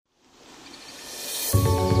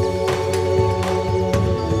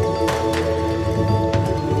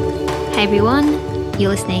Hi everyone,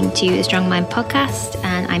 you're listening to the Strong Mind podcast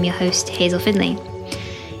and I'm your host Hazel Finley.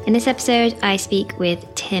 In this episode I speak with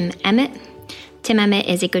Tim Emmett. Tim Emmett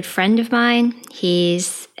is a good friend of mine.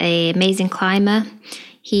 He's an amazing climber.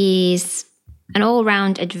 He's an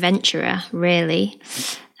all-round adventurer really,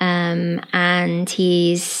 and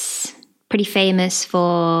he's pretty famous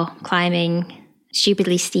for climbing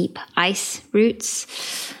stupidly steep ice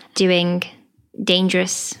routes, doing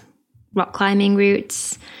dangerous rock climbing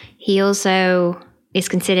routes. He also is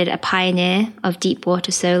considered a pioneer of deep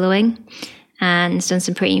water soloing and has done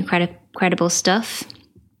some pretty incredible stuff.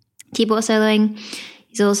 Deep water soloing.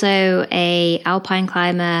 He's also a alpine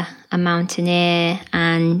climber, a mountaineer,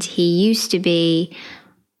 and he used to be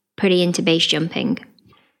pretty into base jumping.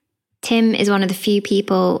 Tim is one of the few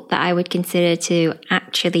people that I would consider to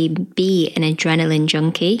actually be an adrenaline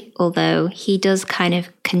junkie, although he does kind of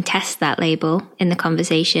contest that label in the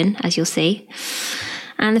conversation, as you'll see.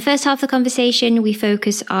 And the first half of the conversation, we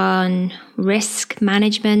focus on risk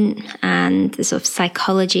management and the sort of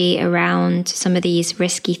psychology around some of these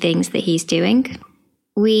risky things that he's doing.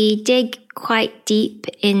 We dig quite deep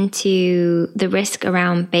into the risk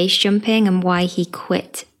around base jumping and why he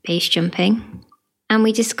quit base jumping. And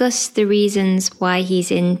we discuss the reasons why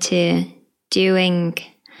he's into doing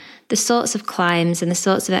the sorts of climbs and the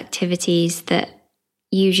sorts of activities that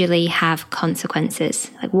usually have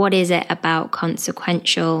consequences. Like, what is it about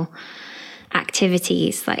consequential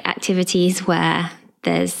activities, like activities where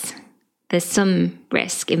there's some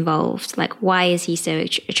risk involved? Like, why is he so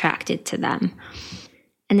attracted to them?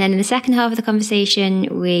 And then in the second half of the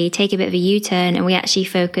conversation, we take a bit of a U-turn and we actually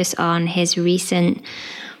focus on his recent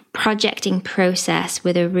projecting process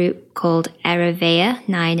with a route called Eravea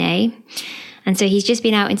 9A. And so he's just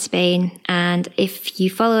been out in Spain, and if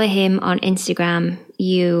you follow him on Instagram,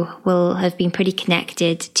 you will have been pretty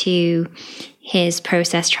connected to his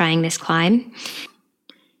process trying this climb.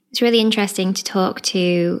 It's really interesting to talk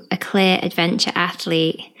to a clear adventure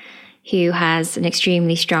athlete who has an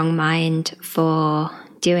extremely strong mind for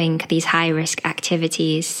doing these high-risk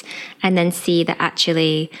activities, and then see that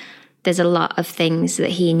actually there's a lot of things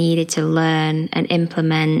that he needed to learn and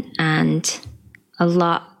implement, and a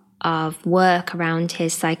lot of work around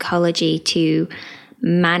his psychology to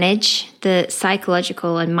manage the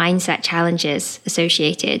psychological and mindset challenges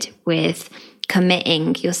associated with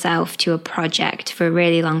committing yourself to a project for a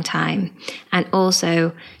really long time, and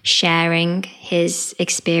also sharing his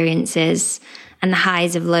experiences and the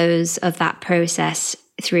highs and lows of that process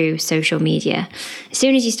through social media. As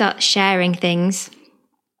soon as you start sharing things,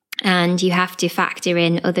 and you have to factor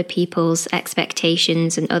in other people's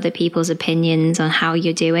expectations and other people's opinions on how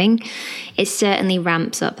you're doing, it certainly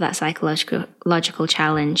ramps up that psychological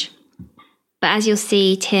challenge. But as you'll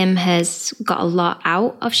see, Tim has got a lot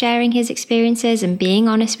out of sharing his experiences and being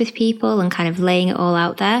honest with people and kind of laying it all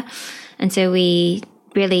out there. And so we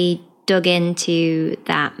really dug into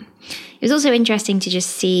that. It was also interesting to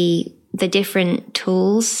just see the different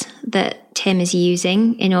tools that Tim is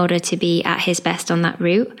using in order to be at his best on that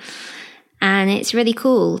route. And it's really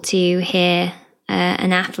cool to hear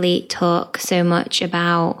an athlete talk so much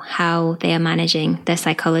about how they are managing their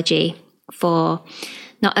psychology for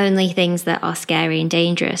not only things that are scary and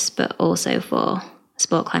dangerous, but also for a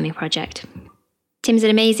sport climbing project. Tim's an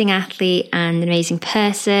amazing athlete and an amazing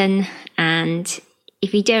person. And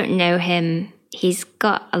if you don't know him, he's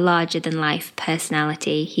got a larger-than-life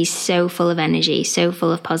personality. He's so full of energy, so full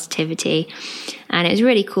of positivity. And it was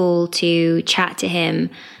really cool to chat to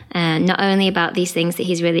him, not only about these things that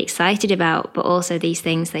he's really excited about, but also these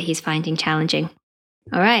things that he's finding challenging.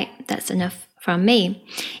 All right, that's enough from me.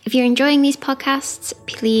 If you're enjoying these podcasts,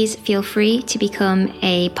 please feel free to become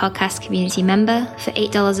a podcast community member. For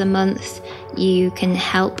 $8 a month, you can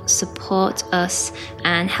help support us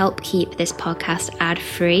and help keep this podcast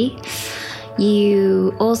ad-free.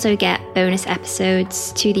 You also get bonus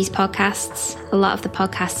episodes to these podcasts. A lot of the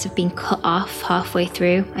podcasts have been cut off halfway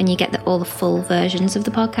through, and you get all the full versions of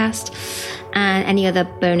the podcast and any other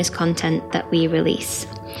bonus content that we release.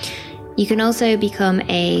 You can also become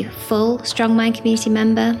a full Strong Mind community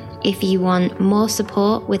member if you want more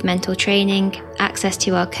support with mental training, access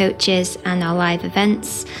to our coaches and our live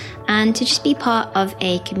events, and to just be part of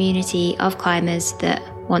a community of climbers that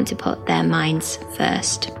want to put their minds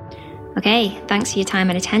first. Okay, thanks for your time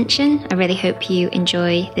and attention. I really hope you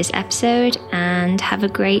enjoy this episode and have a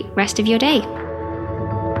great rest of your day. All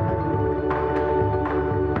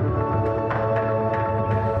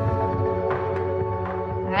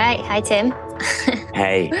right, hi Tim.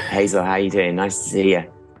 Hey, Hazel, how are you doing? Nice to see you.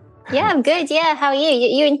 Yeah, I'm good. Yeah, how are you?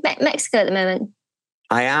 You're in Mexico at the moment?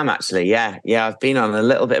 I am actually, yeah. I've been on a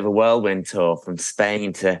little bit of a whirlwind tour from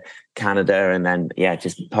Spain to Canada, and then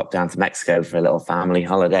just popped down to Mexico for a little family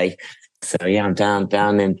holiday. So I'm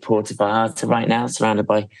down in Puerto Vallarta right now, surrounded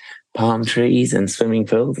by palm trees and swimming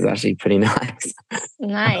pools. It's actually pretty nice.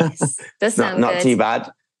 Nice. Does sound not good. too bad.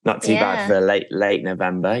 Not too bad for late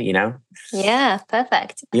November, Yeah,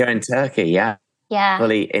 perfect. You're in Turkey, yeah. Yeah.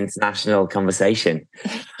 Fully international conversation.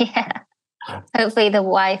 Yeah. Hopefully the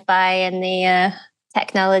Wi-Fi and the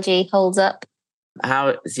technology holds up.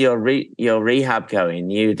 How's your rehab going?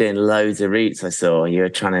 You were doing loads of routes, I saw. You were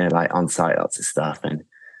trying to on site lots of stuff, and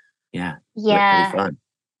pretty fun.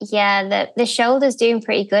 Yeah, the shoulder's doing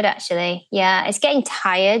pretty good actually. Yeah, it's getting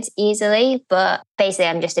tired easily, but basically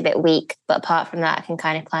I'm just a bit weak. But apart from that, I can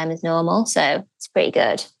kind of climb as normal, so it's pretty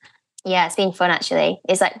good. Yeah, it's been fun actually.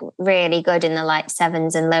 It's really good in the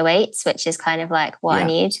 7s and low 8s, which is kind of what I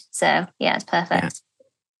need. So yeah, it's perfect.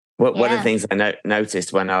 Yeah. One of the things I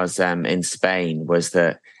noticed when I was in Spain was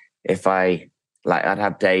that if I'd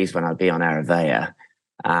have days when I'd be on Aravea,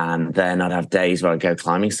 and then I'd have days where I'd go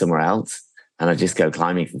climbing somewhere else, and I'd just go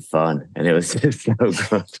climbing for fun, and it was just so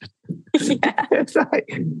good. Yeah.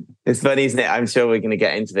 It's funny, isn't it? I'm sure we're going to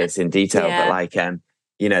get into this in detail, but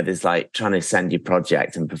there's trying to send your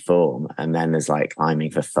project and perform, and then there's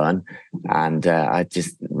climbing for fun. And I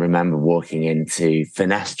just remember walking into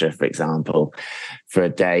Finestra, for example, for a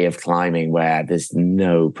day of climbing where there's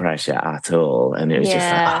no pressure at all, and it was just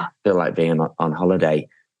I feel like being on holiday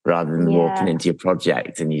rather than walking into your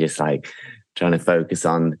project, and you're just trying to focus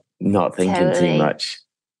on not thinking too much.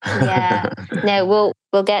 Yeah. No,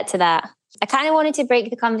 we'll get to that. I kind of wanted to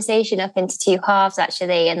break the conversation up into two halves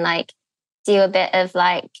actually, and do a bit of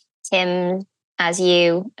Tim as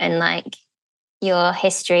you, and your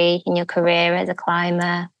history and your career as a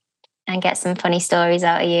climber, and get some funny stories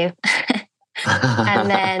out of you.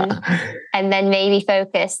 and then maybe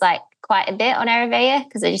focus quite a bit on Aravea,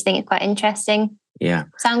 because I just think it's quite interesting. Yeah.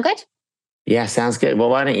 Sound good? Yeah, sounds good. Well,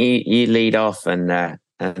 why don't you lead off, and then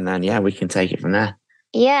we can take it from there.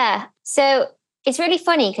 Yeah. So it's really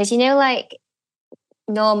funny because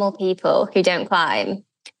normal people who don't climb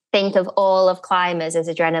think of all of climbers as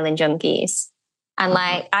adrenaline junkies. And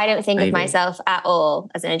I don't think of myself at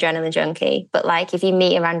all as an adrenaline junkie. But if you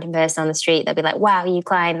meet a random person on the street, they'll be like, wow, you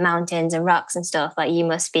climb mountains and rocks and stuff. You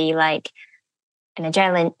must be an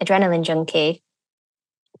adrenaline junkie.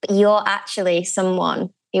 But you're actually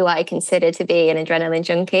someone who I consider to be an adrenaline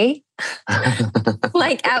junkie.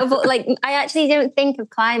 I actually don't think of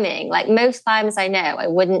climbing. Most climbers I know, I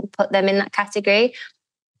wouldn't put them in that category.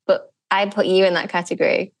 But I put you in that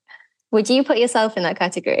category. Would you put yourself in that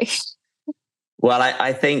category? Well,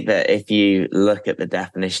 I think that if you look at the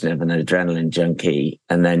definition of an adrenaline junkie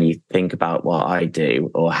and then you think about what I do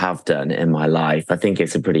or have done in my life, I think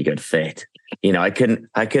it's a pretty good fit. I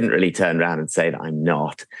couldn't really turn around and say that I'm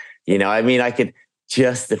not. I could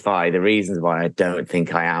justify the reasons why I don't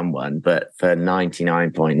think I am one, but for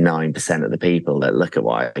 99.9% of the people that look at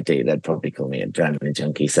what I do, they'd probably call me an adrenaline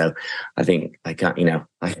junkie. So I think I can't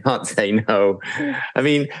say no.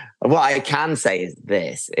 What I can say is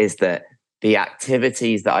that the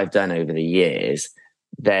activities that I've done over the years,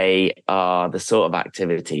 they are the sort of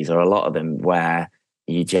activities, or a lot of them, where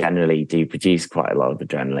you generally do produce quite a lot of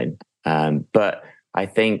adrenaline. But I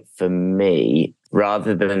think for me,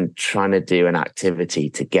 rather than trying to do an activity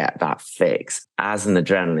to get that fix, as an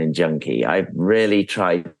adrenaline junkie, I've really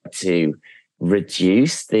tried to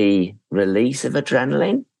reduce the release of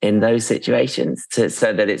adrenaline in those situations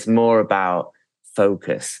so that it's more about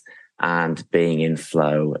focus and being in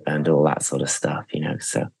flow and all that sort of stuff,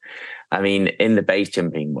 So, in the base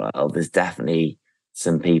jumping world, there's definitely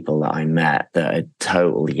some people that I met that are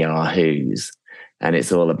total yahoos, and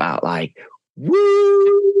it's all about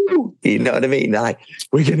woo, you know what I mean? They're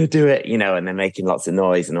we're going to do it, and they're making lots of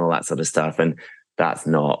noise and all that sort of stuff. And that's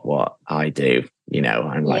not what I do.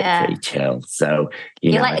 I'm pretty chill. So,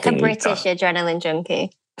 you're like a British adrenaline junkie.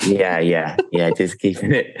 Yeah. Just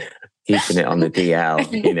keeping it on the DL,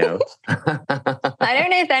 I don't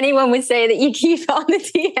know if anyone would say that you keep it on the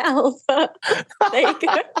DL, but there you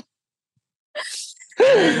go.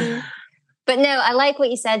 But no, I like what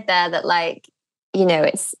you said there, that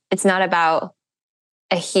it's not about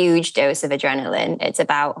a huge dose of adrenaline. It's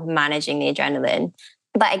about managing the adrenaline.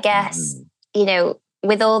 But I guess,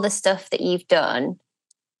 with all the stuff that you've done,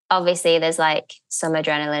 obviously there's some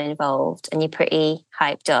adrenaline involved, and you're pretty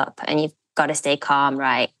hyped up, and you've got to stay calm,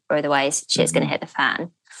 right? Or otherwise shit's going to hit the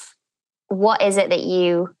fan. What is it that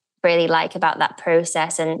you really like about that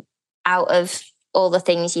process? And out of all the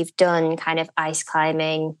things you've done, kind of ice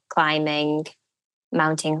climbing,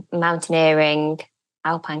 mountaineering,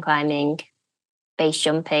 alpine climbing, base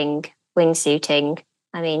jumping, wingsuiting,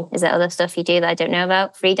 I mean, is there other stuff you do that I don't know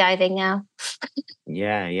about? Free diving now?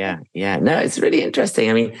 Yeah. No, it's really interesting.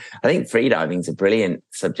 I mean, I think freediving is a brilliant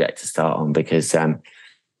subject to start on because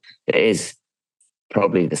it is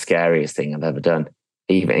probably the scariest thing I've ever done,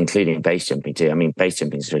 even including base jumping too. I mean, base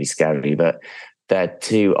jumping is really scary, but they're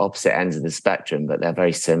two opposite ends of the spectrum, but they're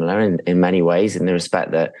very similar in many ways in the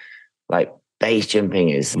respect that, like, base jumping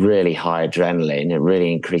is really high adrenaline. It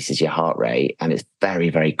really increases your heart rate and it's very,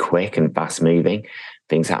 very quick and fast moving.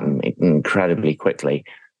 Things happen incredibly quickly.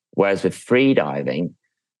 Whereas with free diving,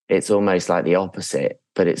 it's almost like the opposite,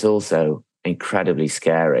 but it's also incredibly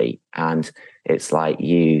scary. And it's like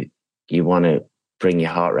you want to bring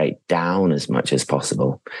your heart rate down as much as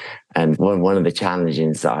possible. And one of the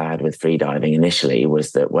challenges that I had with freediving initially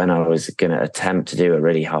was that when I was going to attempt to do a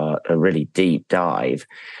really deep dive,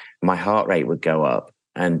 my heart rate would go up.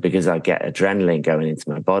 And because I get adrenaline going into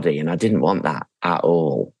my body, and I didn't want that at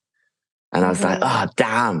all. And I was like, oh,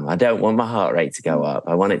 damn, I don't want my heart rate to go up.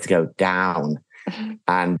 I want it to go down.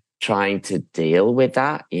 And trying to deal with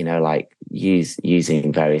that, like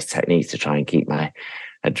using various techniques to try and keep my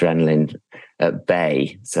adrenaline at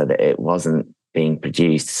bay so that it wasn't being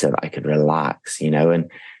produced so that I could relax,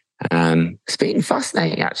 and it's been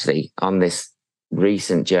fascinating actually on this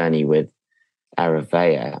recent journey with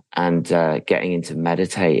Ayurveda and getting into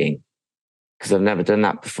meditating, because I've never done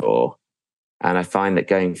that before. And I find that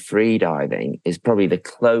going free diving is probably the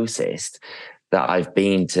closest that I've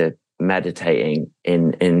been to meditating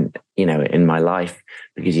in my life,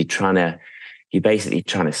 because you're basically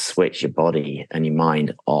trying to switch your body and your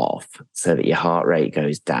mind off so that your heart rate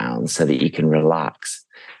goes down so that you can relax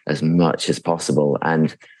as much as possible.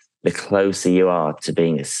 And the closer you are to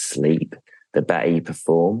being asleep, the better you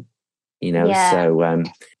perform, So,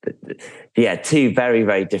 two very,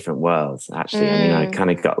 very different worlds, actually. I mean, I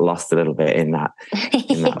kind of got lost a little bit in that,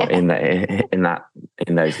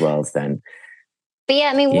 in those worlds then. But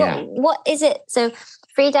yeah, I mean, what is it? So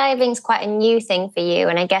free diving is quite a new thing for you.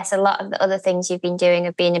 And I guess a lot of the other things you've been doing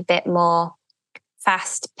have been a bit more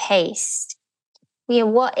fast paced.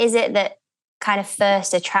 What is it that kind of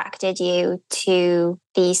first attracted you to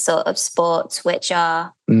these sort of sports, which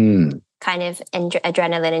are kind of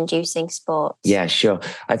adrenaline inducing sports? Yeah, sure.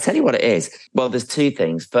 I tell you what it is. Well, there's two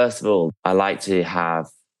things. First of all, I like to have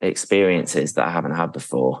experiences that I haven't had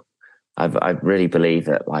before. I really believe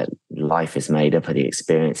that, like, life is made up of the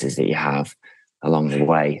experiences that you have along the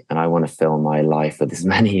way. And I want to fill my life with as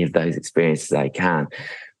many of those experiences as I can.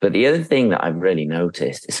 But the other thing that I've really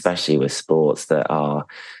noticed, especially with sports that are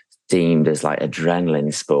deemed as like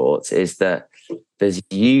adrenaline sports, is that there's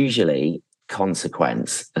usually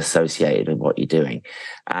consequence associated with what you're doing.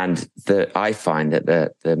 And I find that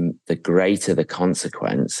the greater the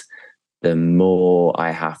consequence, the more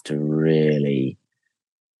I have to really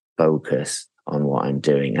focus on what I'm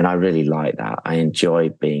doing. And I really like that. I enjoy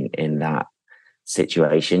being in that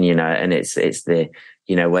situation, and it's the,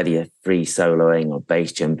 whether you're free soloing or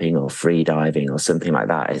base jumping or free diving or something like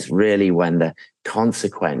that, it's really when the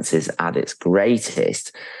consequence is at its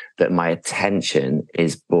greatest that my attention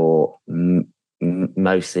is brought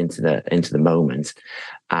most into the moment,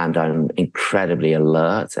 and I'm incredibly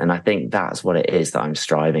alert. And I think that's what it is that I'm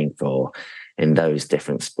striving for in those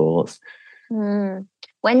different sports.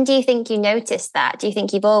 When do you think you noticed that? Do you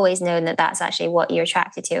think you've always known that that's actually what you're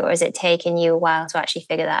attracted to, or has it taken you a while to actually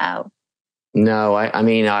figure that out? No, I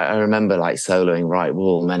mean, I remember like soloing right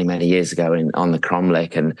wall many, many years ago on the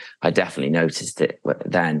Cromlech, and I definitely noticed it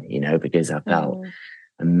then, because I felt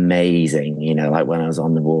amazing, like when I was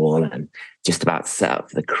on the wall and just about to set up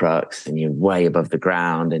for the crux and you're way above the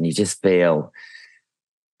ground and you just feel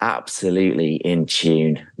absolutely in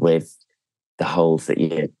tune with the holds that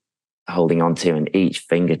you're holding on to and each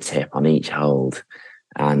fingertip on each hold.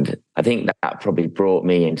 And I think that probably brought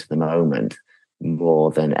me into the moment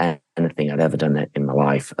more than anything I'd ever done in my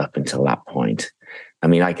life up until that point. I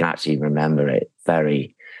mean, I can actually remember it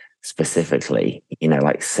very specifically,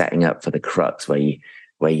 like setting up for the crux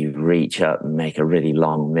where you reach up and make a really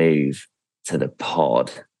long move to the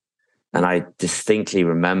pod. And I distinctly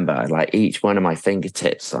remember like each one of my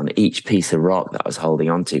fingertips on each piece of rock that I was holding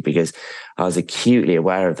onto, because I was acutely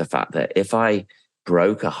aware of the fact that if I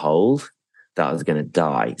broke a hold, that I was going to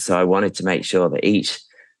die. So I wanted to make sure that each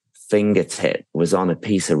fingertip was on a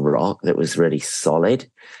piece of rock that was really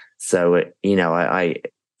solid. So, I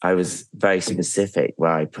was very specific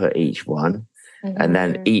where I put each one. And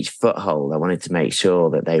then each foothold, I wanted to make sure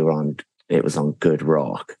that it was on good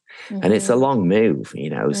rock. And it's a long move,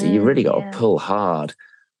 so you really got to pull hard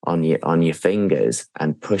on your fingers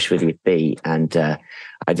and push with your feet. And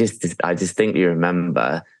I just distinctly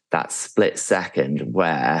remember that split second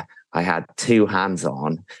where I had two hands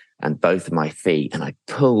on and both of my feet, and I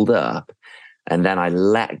pulled up, and then I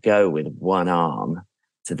let go with one arm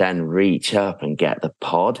to then reach up and get the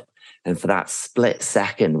pod. And for that split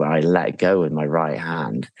second where I let go with my right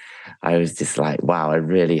hand, I was just like, wow, I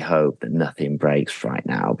really hope that nothing breaks right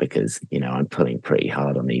now, because, I'm pulling pretty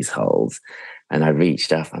hard on these holes. And I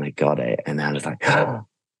reached up and I got it. And I was like, oh,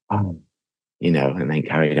 and then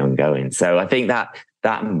carried on going. So I think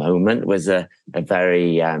that moment was a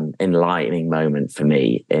very enlightening moment for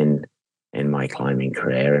me in my climbing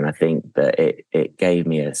career. And I think that it gave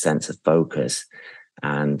me a sense of focus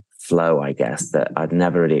and flow, I guess, that I'd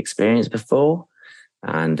never really experienced before.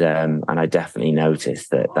 And I definitely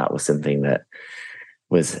noticed that was something that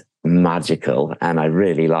was magical, and I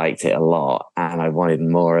really liked it a lot, and I wanted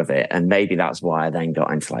more of it. And maybe that's why I then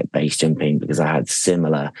got into like base jumping, because I had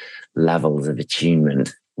similar levels of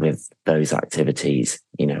attunement with those activities,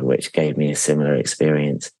 which gave me a similar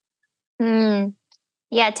experience.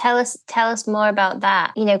 Yeah, tell us more about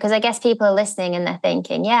that, because I guess people are listening and they're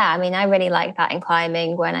thinking, yeah, I mean, I really like that in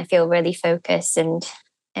climbing, when I feel really focused and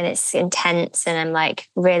it's intense and I'm like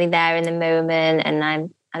really there in the moment and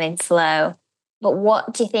I'm in flow. But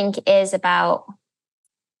what do you think it is about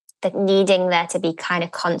the needing there to be kind of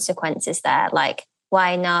consequences there? Like,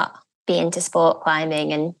 why not be into sport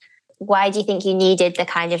climbing? And why do you think you needed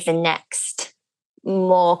the next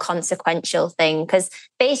more consequential thing? Because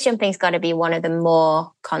base jumping's got to be one of the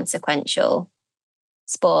more consequential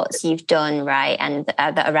sports you've done, right? And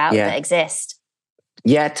that are out that exist.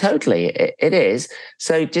 Yeah, totally. It is.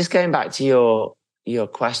 So just going back to your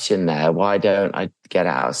question there, why don't I get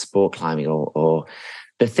out of sport climbing? Or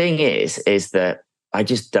the thing is that I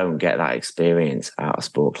just don't get that experience out of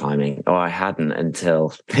sport climbing, or I hadn't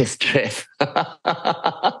until this trip.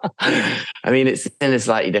 I mean, it's in a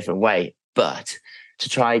slightly different way, but to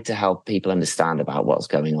try to help people understand about what's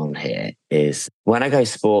going on here is, when I go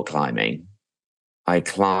sport climbing, I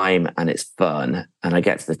climb and it's fun and I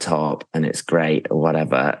get to the top and it's great or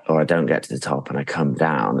whatever, or I don't get to the top and I come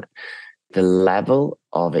down. The level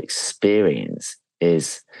of experience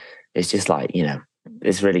is just like,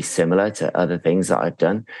 it's really similar to other things that I've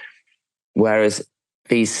done. Whereas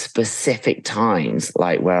these specific times,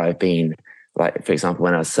 like where I've been, like, for example,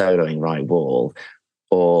 when I was soloing right wall,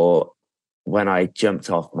 or when I jumped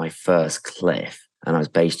off my first cliff and I was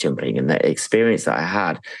base jumping, and the experience that I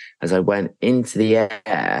had as I went into the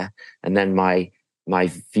air, and then my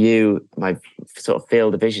view, my sort of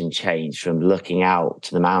field of vision changed from looking out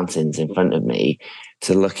to the mountains in front of me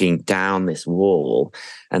to looking down this wall.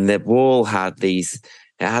 And the wall had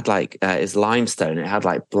it's limestone. It had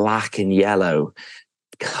like black and yellow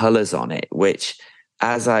colors on it, which,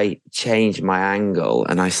 as I changed my angle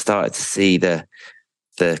and I started to see the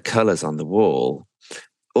colors on the wall,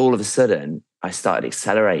 all of a sudden I started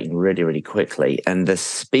accelerating really, really quickly. And the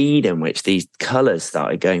speed in which these colors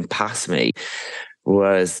started going past me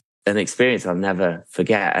was an experience I'll never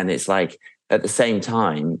forget. And it's like, at the same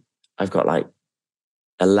time, I've got like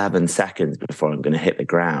 11 seconds before I'm going to hit the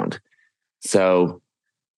ground. So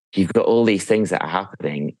you've got all these things that are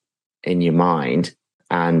happening in your mind.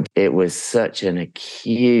 And it was such an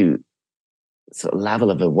acute sort of level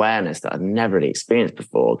of awareness that I've never really experienced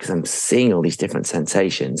before, because I'm seeing all these different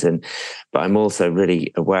sensations. But I'm also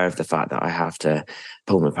really aware of the fact that I have to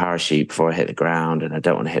pull my parachute before I hit the ground, and I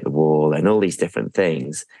don't want to hit the wall, and all these different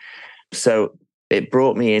things. So it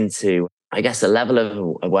brought me into, I guess, a level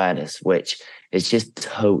of awareness, which is just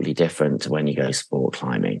totally different to when you go sport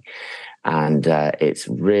climbing. And it's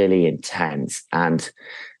really intense. And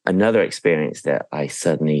another experience that I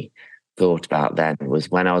suddenly thought about then was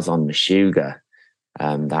when I was on Meshuggah,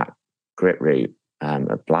 that grit route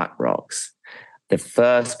at Black Rocks. The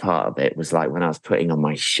first part of it was like when I was putting on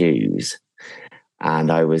my shoes,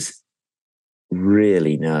 and I was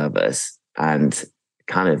really nervous and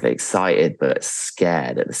kind of excited but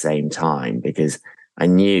scared at the same time, because I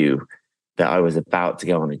knew that I was about to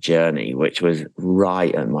go on a journey which was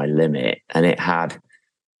right at my limit, and it had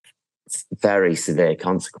very severe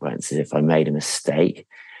consequences if I made a mistake.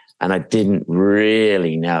 And I didn't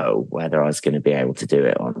really know whether I was going to be able to do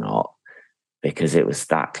it or not, because it was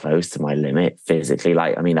that close to my limit physically.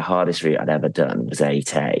 Like, I mean, the hardest route I'd ever done was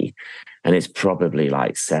 8A, and it's probably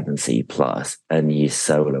like 7C plus, and you're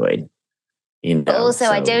soloing. But also,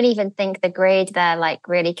 I don't even think the grade there like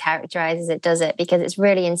really characterizes it, does it? Because it's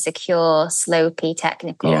really insecure, slopey,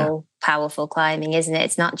 technical, powerful climbing, isn't it?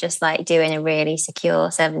 It's not just like doing a really secure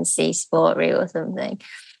 7C sport route or something.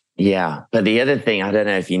 Yeah. But the other thing, I don't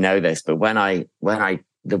know if you know this, but when I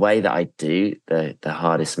the way that I do the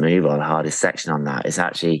hardest move or the hardest section on that is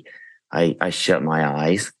actually I shut my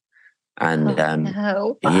eyes. And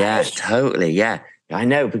no. yeah, totally. Yeah, I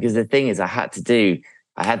know, because the thing is, I had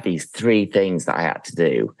these three things that I had to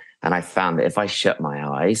do. And I found that if I shut my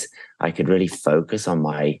eyes, I could really focus on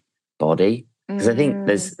my body. Because I think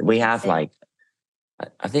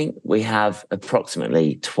I think we have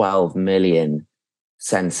approximately 12 million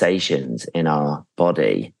sensations in our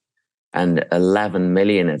body, and 11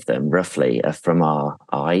 million of them roughly are from our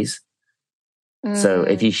eyes. So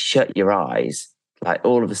if you shut your eyes, like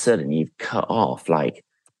all of a sudden you've cut off 90%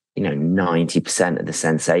 of the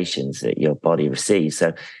sensations that your body receives.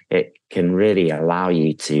 So it can really allow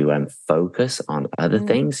you to focus on other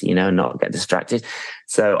things, not get distracted.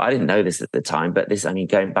 So I didn't know this at the time, but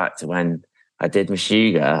going back to when I did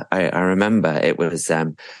Meshuggah, I remember it was,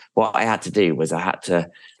 what I had to do was I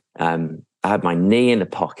had my knee in the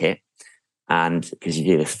pocket, and because you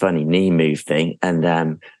do this funny knee move thing,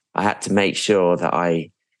 and I had to make sure that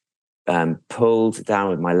I pulled down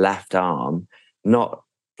with my left arm, not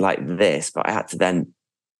like this, but I had to then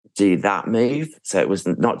do that move. So it was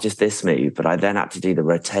not just this move, but I then had to do the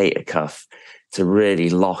rotator cuff to really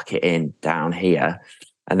lock it in down here.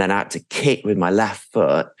 And then I had to kick with my left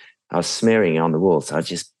foot. I was smearing it on the wall, so I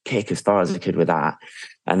just kick as far as I could with that.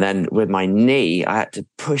 And then with my knee, I had to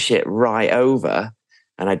push it right over.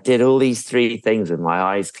 And I did all these three things with my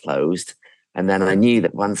eyes closed. And then I knew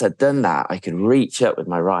that once I'd done that, I could reach up with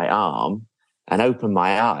my right arm and open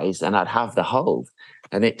my eyes, and I'd have the hold.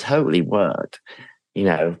 And it totally worked,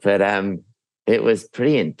 but it was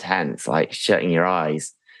pretty intense, like shutting your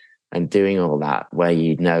eyes and doing all that, where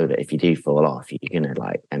you know that if you do fall off, you're going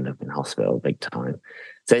to end up in hospital big time.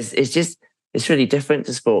 So it's really different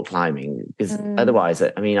to sport climbing, because otherwise,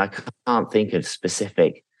 I can't think of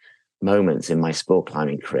specific moments in my sport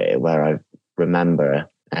climbing career where I remember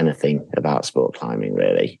anything about sport climbing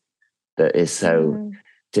really that is so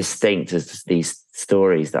distinct as these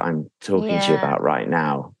stories that I'm talking to you about right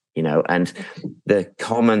now, and the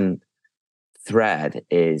common thread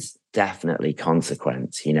is definitely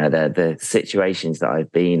consequence. The situations that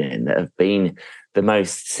I've been in that have been the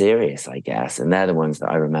most serious, I guess, and they're the ones that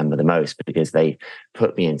I remember the most, because they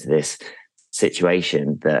put me into this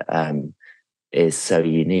situation that is so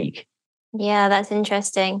unique. Yeah, that's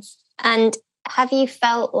interesting. And have you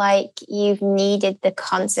felt like you've needed the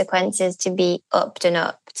consequences to be upped and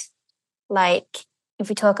upped? Like, if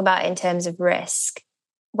we talk about it in terms of risk,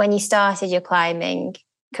 when you started your climbing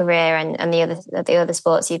career and the other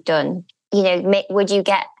sports you've done, would you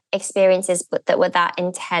get experiences that were that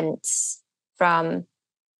intense from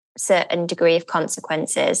a certain degree of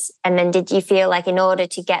consequences? And then did you feel like in order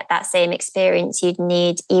to get that same experience, you'd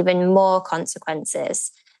need even more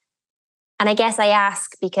consequences? And I guess I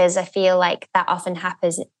ask because I feel like that often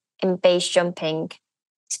happens in base jumping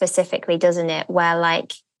specifically, doesn't it? Where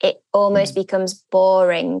it almost becomes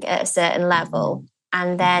boring at a certain level.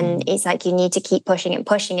 And then it's like you need to keep pushing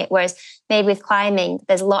it. Whereas maybe with climbing,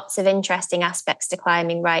 there's lots of interesting aspects to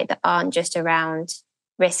climbing, right, that aren't just around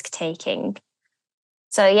risk taking.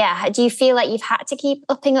 So yeah, do you feel like you've had to keep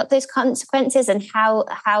upping up those consequences? And how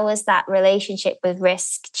has that relationship with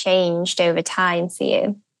risk changed over time for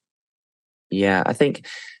you? Yeah, I think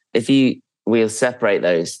we'll separate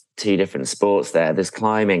those two different sports there. There's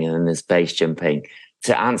climbing and then there's base jumping.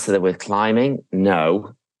 To answer that with climbing,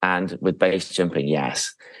 no. And with base jumping,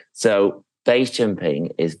 yes. So base jumping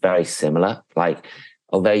is very similar.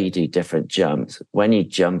 Although you do different jumps, when you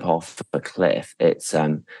jump off a cliff, it's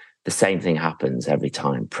the same thing happens every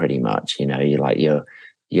time, pretty much.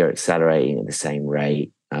 You're accelerating at the same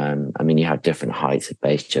rate. You have different heights of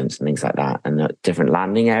base jumps and things like that, and different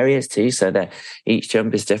landing areas too. So that each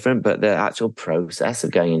jump is different, but the actual process of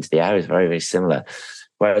going into the air is very, very similar.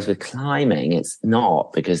 Whereas with climbing, it's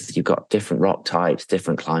not, because you've got different rock types,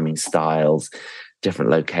 different climbing styles,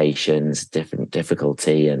 different locations, different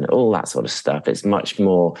difficulty, and all that sort of stuff. It's much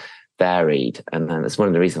more varied. And that's one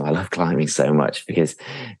of the reasons I love climbing so much, because,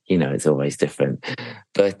 it's always different.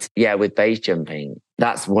 But yeah, with base jumping,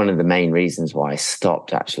 that's one of the main reasons why I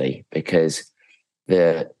stopped, actually, because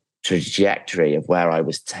the trajectory of where I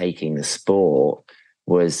was taking the sport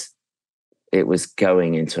was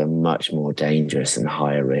going into a much more dangerous and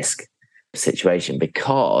higher risk situation.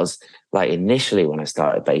 Because initially when I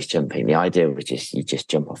started base jumping, the idea was you just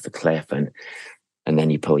jump off the cliff and then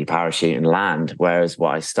you pull your parachute and land. Whereas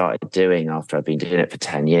what I started doing after I've been doing it for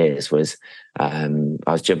 10 years was I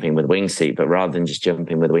was jumping with a wingsuit, but rather than just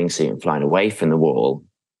jumping with a wingsuit and flying away from the wall,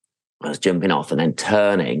 I was jumping off and then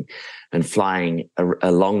turning and flying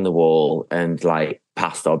along the wall and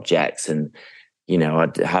past objects. And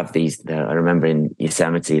I'd have these, I remember in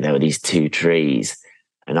Yosemite, there were these two trees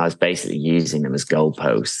and I was basically using them as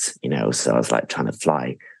goalposts, so I was trying to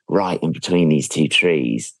fly right in between these two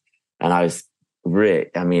trees. And I was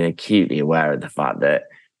acutely aware of the fact that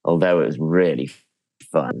although it was really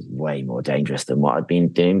fun, it was way more dangerous than what I'd been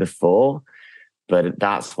doing before. But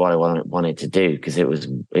that's what I wanted to do, because it was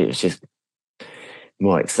just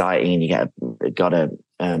more exciting, and you got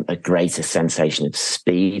a greater sensation of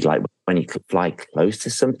speed. Like when you fly close to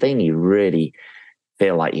something, you really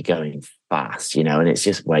feel like you're going fast, and it's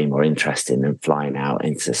just way more interesting than flying out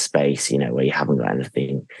into space, where you haven't got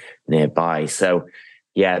anything nearby. So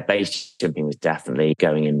yeah, base jumping was definitely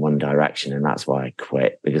going in one direction, and that's why I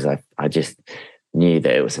quit, because I just knew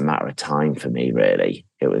that it was a matter of time for me, really.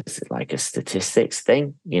 It was like a statistics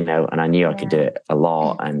thing, and I knew I could do it a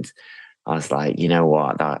lot. And I was like, you know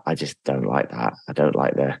what, I just don't like that. I don't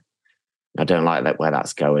like that where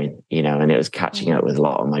that's going, and it was catching up with a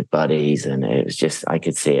lot of my buddies, and it was just, I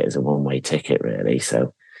could see it as a one-way ticket, really.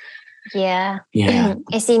 So yeah.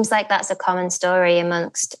 It seems like that's a common story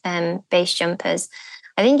amongst base jumpers.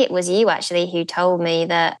 I think it was you actually who told me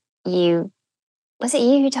that you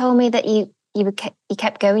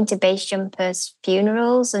kept going to base jumpers'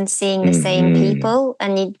 funerals and seeing the same people,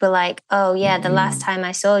 and you were like, oh yeah, the last time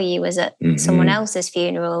I saw you was at someone else's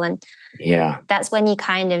funeral. And that's when you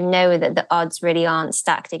kind of know that the odds really aren't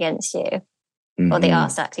stacked against you, or they are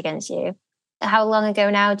stacked against you. How long ago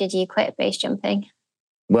now did you quit base jumping?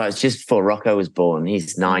 Well, it's just before Rocco was born.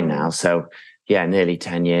 He's 9 now. So yeah, nearly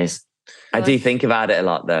 10 years. I do think about it a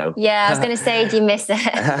lot, though. Yeah, I was going to say, do you miss it?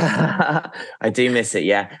 I do miss it,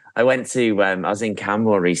 yeah. I went to, I was in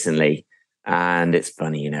Canmore recently, and it's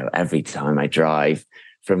funny, every time I drive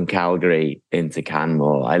from Calgary into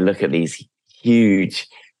Canmore, I look at these huge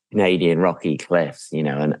Canadian rocky cliffs,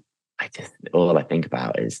 and all I think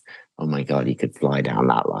about is, oh my God, you could fly down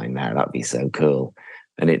that line there. That'd be so cool.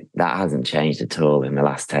 And that hasn't changed at all in the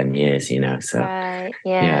last 10 years, so right,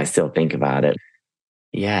 yeah, I still think about it.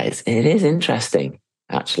 Yeah, it is interesting,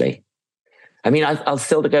 actually. I mean, I'll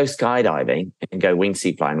still go skydiving and go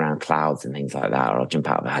wingsuit flying around clouds and things like that, or I'll jump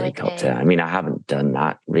out of a helicopter. Okay. I mean, I haven't done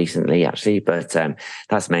that recently, actually, but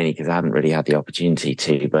that's mainly because I haven't really had the opportunity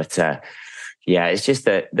to. But yeah, it's just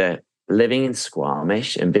the living in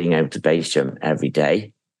Squamish and being able to base jump every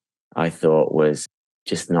day, I thought was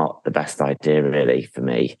just not the best idea, really, for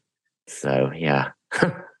me. So, yeah.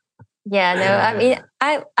 Yeah, no, I mean,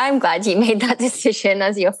 I'm glad you made that decision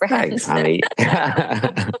as your friend. Thanks, Annie.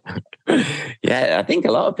 Yeah, I think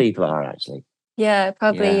a lot of people are, actually. Yeah,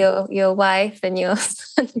 probably your wife and your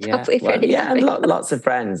son. Probably pretty happy. And lots of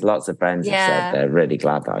friends have said they're really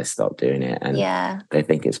glad that I stopped doing it, and they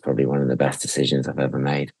think it's probably one of the best decisions I've ever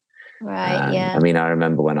made. Right. Yeah. I mean, I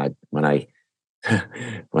remember when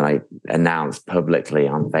I announced publicly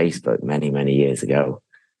on Facebook many years ago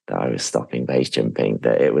that I was stopping base jumping,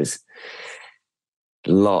 that it was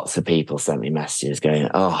lots of people sent me messages going,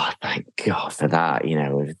 oh, thank God for that.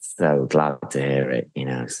 We're so glad to hear it,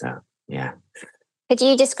 so yeah. Could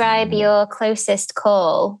you describe your closest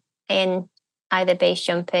call in either base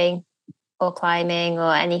jumping or climbing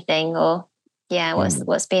or anything, or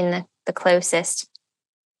what's been the closest?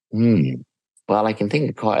 Well, I can think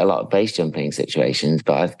of quite a lot of base jumping situations,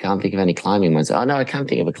 but I can't think of any climbing ones. Oh no, I can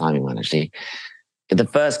think of a climbing one, actually. The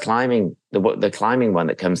first climbing, the climbing one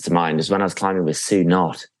that comes to mind is when I was climbing with Sue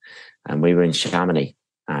Knott, and we were in Chamonix,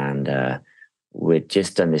 and we'd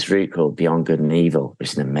just done this route called Beyond Good and Evil,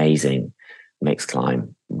 which is an amazing mixed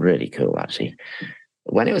climb, really cool, actually.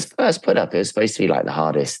 When it was first put up, it was supposed to be like the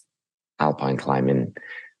hardest alpine climb in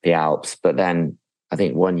the Alps, but then I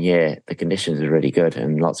think one year the conditions were really good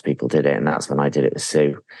and lots of people did it, and that's when I did it with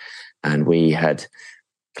Sue. And we had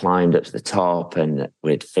climbed up to the top, and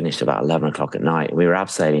we'd finished about 11 o'clock at night. We were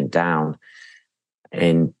abseiling down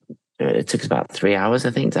it took us about 3 hours,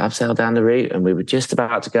 I think, to abseil down the route, and we were just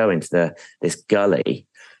about to go into this gully,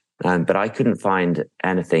 but I couldn't find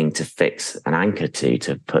anything to fix an anchor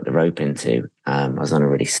to put the rope into. I was on a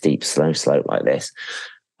really steep, slow slope like this,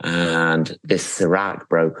 and this serac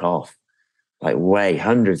broke off like way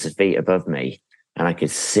hundreds of feet above me, and I could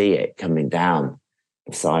see it coming down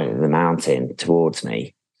the side of the mountain towards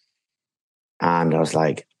me. And I was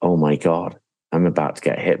like, oh my God, I'm about to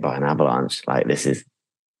get hit by an avalanche. Like this is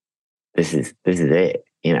it,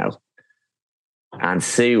 And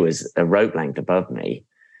Sue was a rope length above me,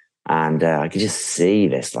 and I could just see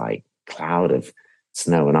this like cloud of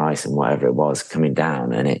snow and ice and whatever it was coming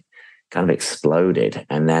down, and it kind of exploded.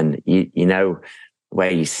 And then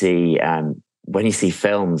where you see when you see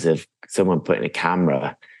films of someone putting a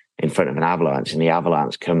camera in front of an avalanche and the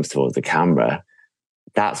avalanche comes towards the camera,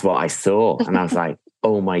 that's what I saw. And I was like,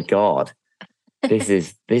 oh my God, this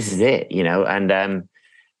is it, And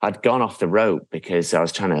I'd gone off the rope because I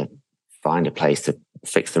was trying to find a place to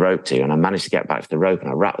fix the rope to. And I managed to get back to the rope, and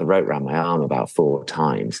I wrapped the rope around my arm about 4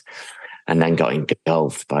 times, and then got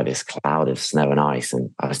engulfed by this cloud of snow and ice.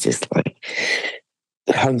 And I was just like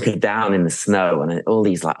hunkered down in the snow, and all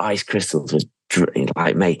these like ice crystals was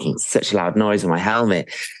like making such a loud noise on my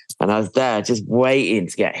helmet. And I was there just waiting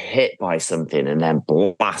to get hit by something and then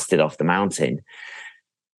blasted off the mountain.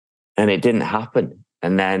 And it didn't happen.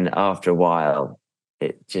 And then after a while,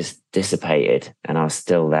 it just dissipated, and I was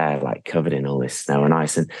still there, like covered in all this snow and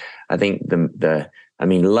ice. And I think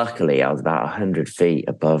luckily I was about 100 feet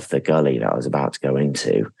above the gully that I was about to go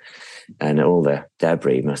into, and all the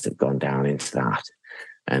debris must have gone down into that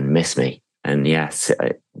and missed me. And yes,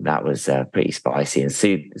 that was pretty spicy. And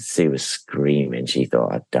Sue was screaming. She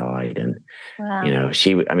thought I'd died. And, wow.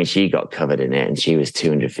 She got covered in it, and she was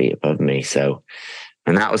 200 feet above me. So,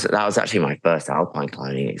 and that was actually my first alpine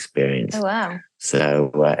climbing experience. Oh, wow. So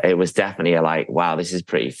it was definitely wow, this is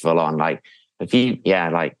pretty full on. Like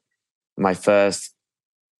my first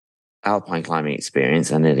alpine climbing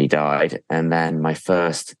experience, I nearly died. And then my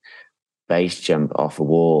first base jump off a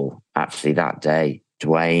wall, actually that day,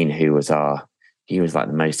 Dwayne, he was like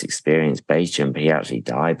the most experienced base jumper. He actually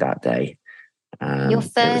died that day. Your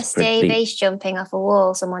first day base jumping off a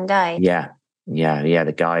wall, someone died? Yeah.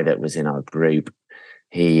 The guy that was in our group,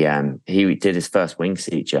 he did his first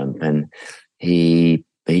wingsuit jump, and he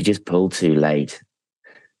just pulled too late,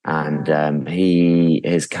 and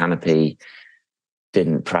his canopy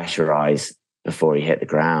didn't pressurize before he hit the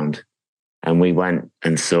ground, and we went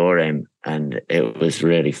and saw him, and it was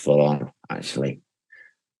really full on, actually.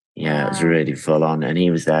 Yeah, wow. It was really full on, and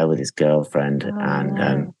he was there with his girlfriend,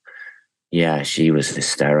 she was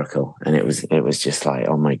hysterical, and it was just like,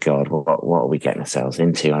 oh my God, what are we getting ourselves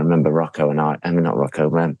into? I remember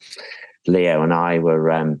Leo and I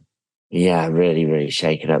were, really, really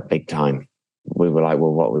shaken up big time. We were like,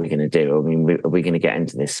 well, what were we going to do? I mean, are we going to get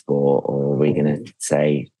into this sport, or are we going to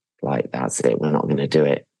say, like, that's it, we're not going to do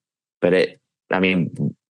it? But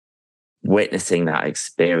witnessing that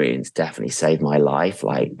experience definitely saved my life.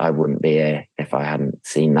 Like, I wouldn't be here if I hadn't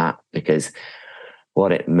seen that, because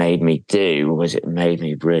what it made me do was it made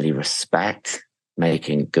me really respect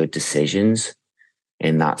making good decisions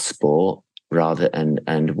in that sport,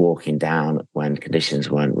 and walking down when conditions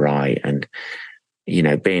weren't right, and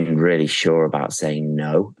being really sure about saying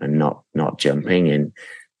no and not jumping in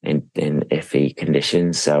iffy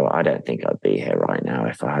conditions. So I don't think I'd be here right now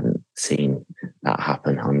if I hadn't seen that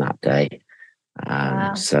happen on that day.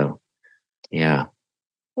 Wow. So yeah.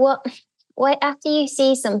 What after you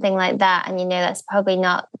see something like that, and that's probably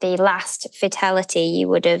not the last fatality you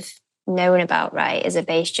would have known about, right, as a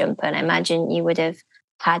base jumper, and I imagine you would have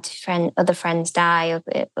had other friends die, or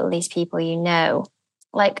at least people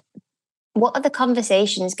like, what are the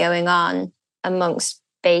conversations going on amongst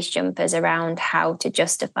base jumpers around how to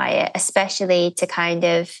justify it, especially to kind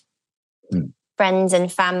of friends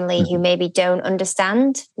and family who maybe don't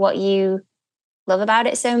understand what you love about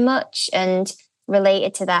it so much? And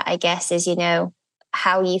related to that, I guess, is,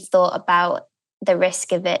 how you thought about the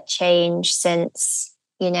risk of it change since,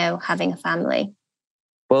 having a family.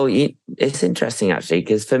 Well, it's interesting, actually,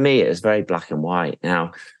 because for me, it was very black and white.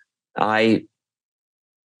 Now,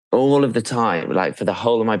 all of the time, like for the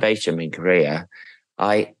whole of my base jumping career,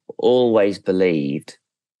 I always believed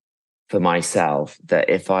for myself that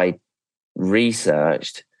if I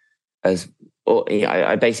researched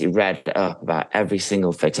I basically read up about every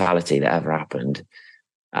single fatality that ever happened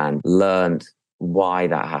and learned why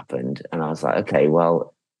that happened. And I was like, okay,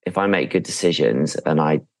 well, if I make good decisions and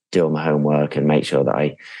I do all my homework and make sure that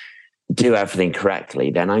I do everything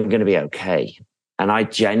correctly, then I'm going to be okay. And I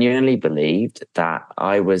genuinely believed that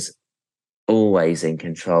I was always in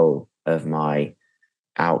control of my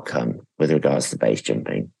outcome with regards to base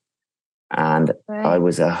jumping. And right. I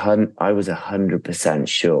was 100%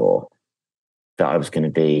 sure that I was going to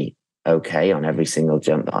be okay on every single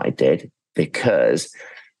jump that I did, because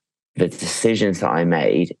the decisions that I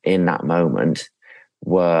made in that moment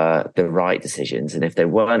were the right decisions. And if they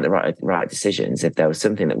weren't the right decisions, if there was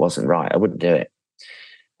something that wasn't right, I wouldn't do it.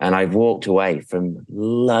 And I've walked away from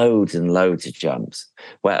loads and loads of jumps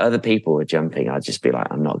where other people were jumping. I'd just be like,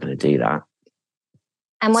 I'm not going to do that.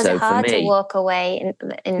 And was it hard to walk away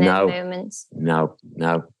in those moments? No,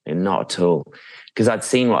 not at all. Because I'd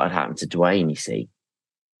seen what had happened to Dwayne, you see.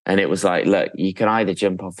 And it was like, look, you can either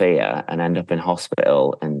jump off here and end up in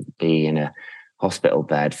hospital and be in a hospital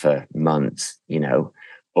bed for months,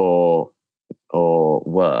 or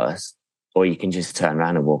worse, or you can just turn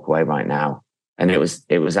around and walk away right now. And it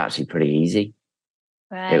was actually pretty easy.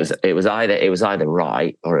 Right. It was either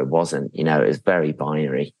right or it wasn't. It was very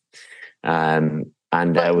binary.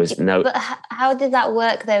 And there was no... But how did that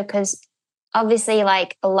work though? Because obviously,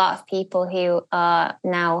 like a lot of people who are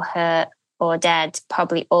now hurt or dead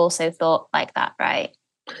probably also thought like that, right?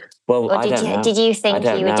 Well, Or did you think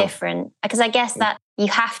you were different? Because I guess that you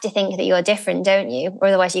have to think that you're different, don't you? Or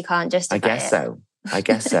otherwise you can't justify it. I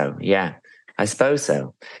guess so. Yeah, I suppose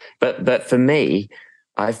so. But for me,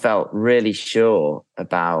 I felt really sure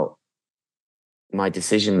about my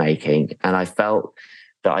decision making, and I felt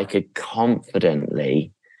that I could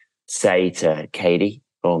confidently say to Katie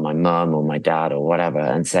or my mum or my dad or whatever,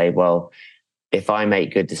 and say, well, if I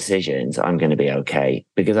make good decisions, I'm going to be okay.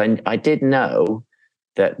 Because I did know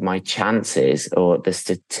that my chances or the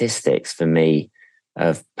statistics for me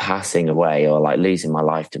of passing away or like losing my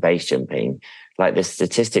life to base jumping, like the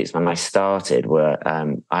statistics when I started were,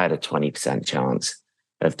 I had a 20% chance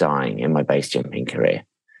of dying in my base jumping career,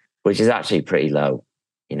 which is actually pretty low,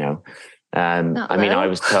 you know. I mean, I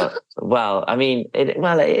was told, well, I mean, it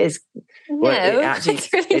is. No, well, it actually,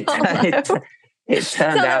 it's really it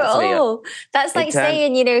turned out to be. That's like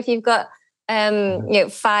saying, you know, if you've got, you know,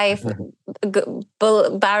 5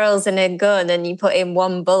 barrels in a gun and you put in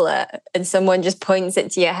 1 bullet and someone just points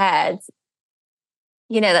it to your head,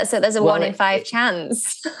 you know, there's a 1 in 5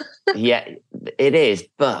 chance. Yeah, it is.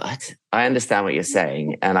 But I understand what you're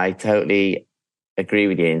saying, and I totally agree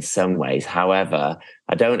with you in some ways. However,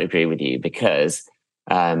 I don't agree with you because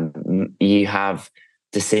you have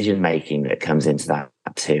decision making that comes into that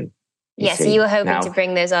too. So you were hoping to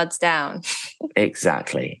bring those odds down.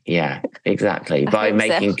 Exactly. Yeah, exactly. by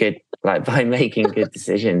making good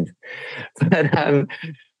decisions. But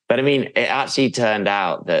I mean, it actually turned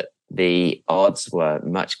out that the odds were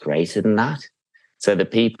much greater than that. So the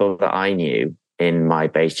people that I knew in my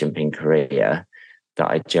base jumping career that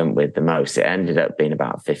I jumped with the most, it ended up being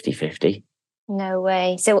about 50-50. No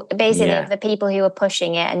way. So basically, the people who were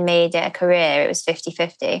pushing it and made it a career, it was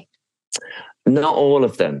 50-50. Not all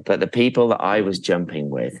of them, but the people that I was jumping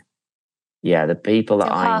with. Yeah, the people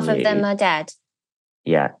that I knew. Half of them are dead?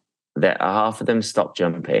 Yeah. Half of them stopped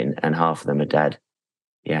jumping and half of them are dead.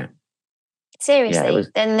 Yeah. Seriously?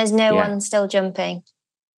 Then there's no one still jumping?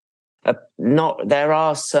 There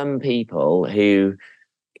are some people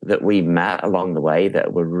that we met along the way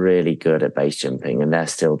that were really good at base jumping, and they're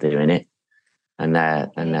still doing it. And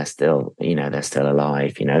they're still, you know, they're still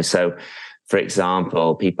alive, you know. So, for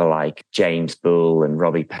example, people like James Bull and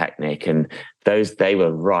Robbie Pecknick, and they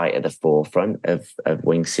were right at the forefront of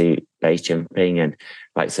wingsuit base jumping. And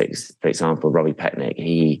like, so for example, Robbie Pecknick,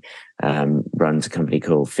 he runs a company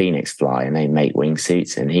called Phoenix Fly, and they make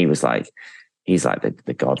wingsuits. And he's like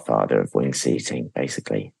the godfather of wingsuiting,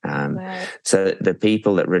 basically. Right. So the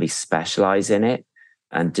people that really specialize in it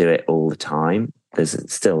and do it all the time, there's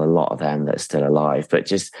still a lot of them that are still alive. But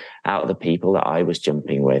just out of the people that I was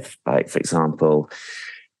jumping with, like, for example,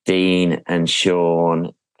 Dean and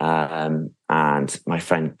Sean, and my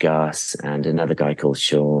friend Gus and another guy called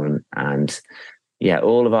Sean, and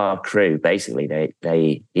all of our crew, basically,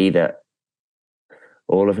 they either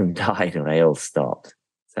all of them died or they all stopped.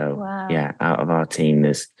 So wow. Out of our team,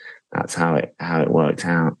 that's how it worked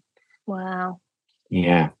out. Wow.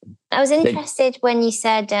 Yeah. I was interested when you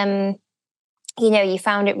said, you know, you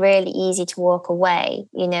found it really easy to walk away,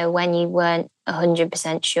 you know, when you weren't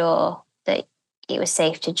 100% sure that it was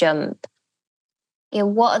safe to jump. You know,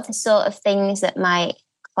 what are the sort of things that might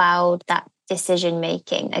cloud that decision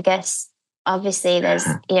making? I guess obviously there's,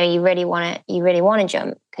 you know, you really want to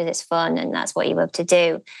jump because it's fun and that's what you love to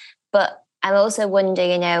do. But I'm also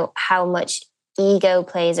wondering, you know, how much ego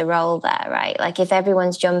plays a role there, right? Like if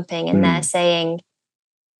everyone's jumping and they're saying,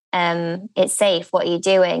 it's safe, what are you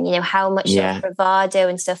doing? You know, how much sort of bravado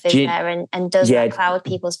and stuff is there, and does that cloud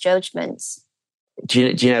people's judgments?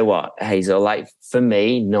 Do you know what, Hazel? Like for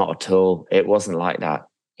me, not at all. It wasn't like that.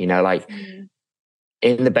 You know, like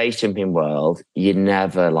in the base jumping world, you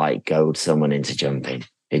never like goad someone into jumping.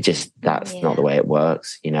 That's not the way it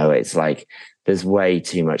works. You know, it's like there's way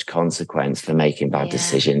too much consequence for making bad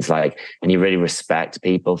decisions. Like, and you really respect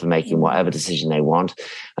people for making whatever decision they want.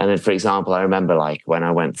 And then, for example, I remember like when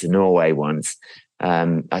I went to Norway once,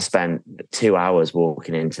 I spent 2 hours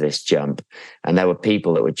walking into this jump, and there were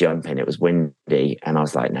people that were jumping. It was windy, and I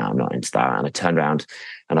was like, no, I'm not into that. And I turned around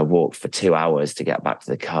and I walked for 2 hours to get back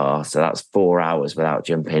to the car. So that's 4 hours without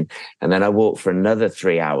jumping. And then I walked for another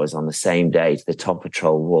 3 hours on the same day to the top of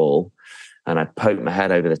Troll Wall. And I poked my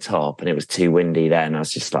head over the top, and it was too windy then. I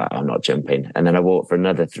was just like, I'm not jumping. And then I walked for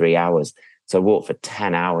another 3 hours. So I walked for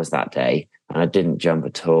 10 hours that day, and I didn't jump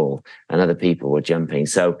at all. And other people were jumping.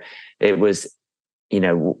 So it was, you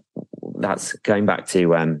know, that's going back to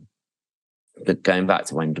when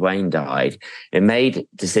Dwayne died. It made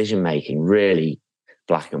decision making really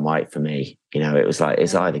black and white for me. It was like,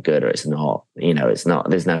 it's either good or it's not. It's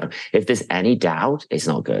not, if there's any doubt, it's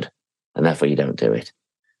not good. And therefore you don't do it.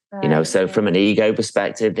 Right, So from an ego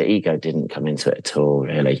perspective, the ego didn't come into it at all,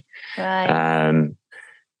 really. Right.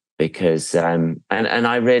 Because and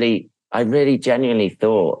I really genuinely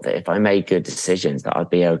thought that if I made good decisions, that I'd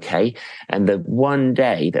be okay. And the one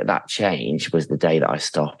day that changed was the day that I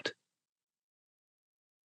stopped.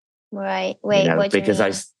 Right. Wait, what do you mean?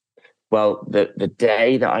 The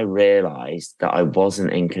day that I realized that I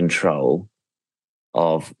wasn't in control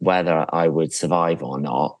of whether I would survive or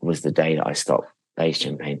not was the day that I stopped base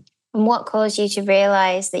jumping. And what caused you to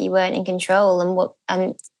realize that you weren't in control, and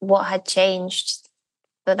what had changed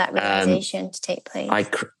for that realization to take place? I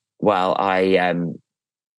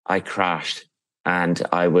crashed, and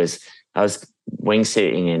I was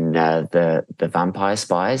wingsuiting in the Vampire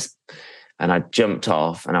Spies, and I jumped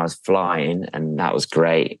off and I was flying, and that was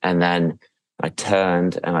great. And then I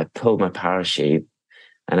turned and I pulled my parachute,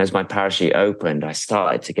 and as my parachute opened, I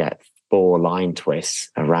started to get 4 line twists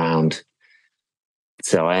around.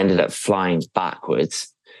 So I ended up flying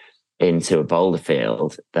backwards into a boulder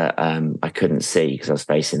field that I couldn't see because I was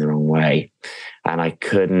facing the wrong way, and I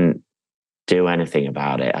couldn't do anything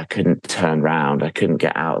about it. I couldn't turn around. I couldn't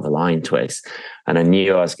get out of the line twist, and I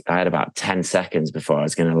knew I had about 10 seconds before I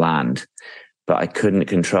was going to land, but I couldn't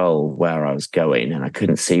control where I was going, and I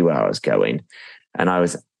couldn't see where I was going, and I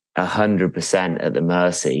was 100% at the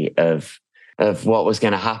mercy of what was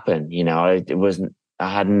going to happen. I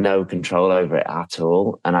had no control over it at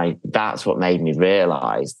all. And that's what made me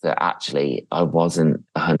realize that actually I wasn't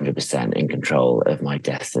 100% in control of my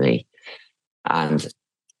destiny. And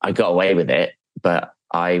I got away with it, but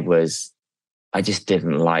I just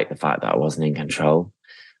didn't like the fact that I wasn't in control.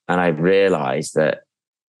 And I realized that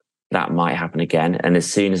might happen again. And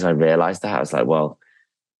as soon as I realized that, I was like, well,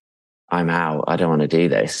 I'm out. I don't want to do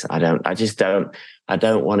this. I don't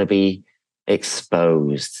want to be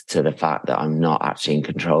exposed to the fact that I'm not actually in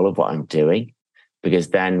control of what I'm doing. Because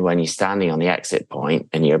then when you're standing on the exit point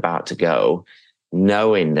and you're about to go,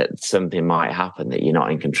 knowing that something might happen that you're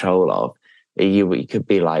not in control of, you could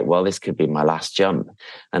be like, well, this could be my last jump.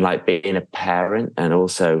 And like being a parent, and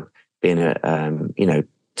also being turned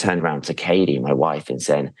around to Katie, my wife, and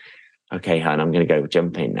saying, okay, hon, I'm going to go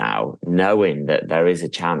jumping now, knowing that there is a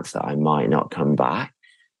chance that I might not come back.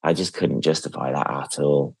 I just couldn't justify that at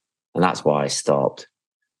all. And that's why I stopped.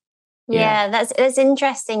 Yeah, that's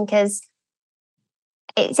interesting, because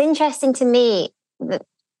it's interesting to me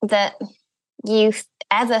that you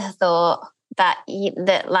ever thought that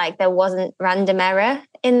like there wasn't random error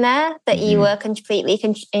in there, that you were completely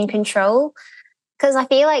in control. Because I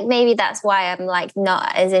feel like maybe that's why I'm like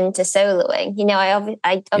not as into soloing.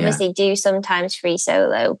 I obviously do sometimes free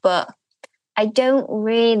solo, but I don't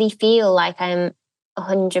really feel like I'm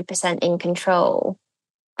 100% in control.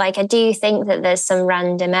 Like, I do think that there's some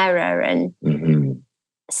random error, and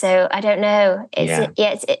so I don't know.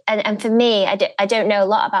 And for me, I don't know a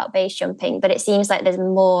lot about base jumping, but it seems like there's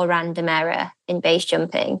more random error in base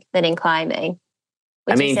jumping than in climbing.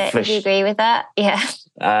 Would you agree with that? Yeah.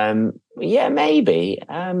 Yeah, maybe.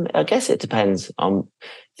 I guess it depends on.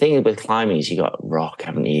 Thing with climbing is you got rock,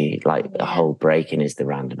 haven't you? Like the whole breaking is the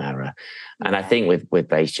random error. And I think with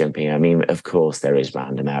base jumping, I mean, of course there is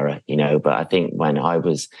random error, but I think when I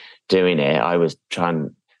was doing it, I was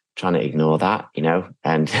trying to ignore that,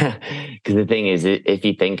 and because the thing is, if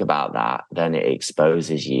you think about that, then it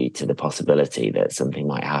exposes you to the possibility that something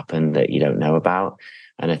might happen that you don't know about.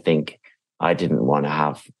 And I think I didn't want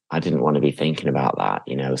to be thinking about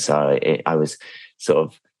that, so I was sort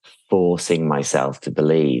of forcing myself to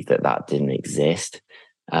believe that didn't exist.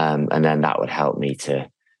 And then that would help me to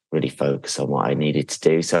really focus on what I needed to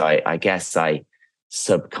do. So I guess I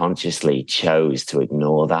subconsciously chose to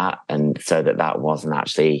ignore that. And so that wasn't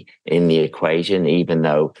actually in the equation, even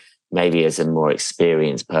though maybe as a more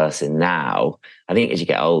experienced person now, I think as you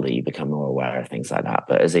get older, you become more aware of things like that.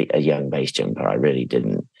 But as a young base jumper, I really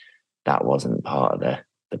didn't. That wasn't part of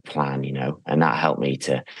the plan, and that helped me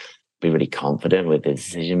to be really confident with the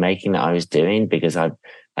decision making that I was doing, because I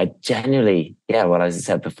genuinely, as I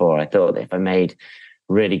said before, I thought that if I made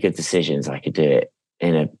really good decisions, I could do it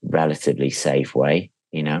in a relatively safe way,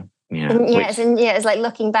 It's like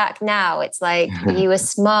looking back now, it's like you were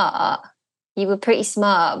smart. You were pretty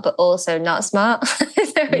smart, but also not smart.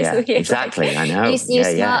 Exactly. Like, I know. You're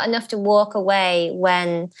smart enough to walk away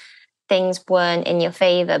when things weren't in your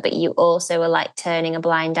favor, but you also were like turning a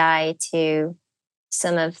blind eye to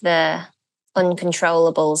some of the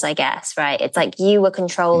uncontrollables, I guess, right? It's like you were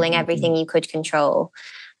controlling everything you could control,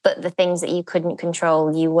 but the things that you couldn't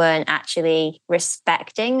control, you weren't actually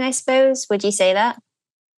respecting, I suppose. Would you say that?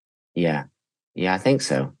 Yeah. Yeah, I think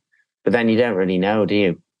so. But then you don't really know, do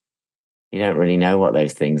you? You don't really know what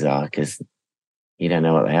those things are because you don't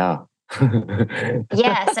know what they are.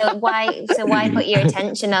 Yeah, so why put your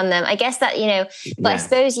attention on them? I guess that, but I Yeah.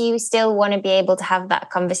 suppose you still want to be able to have that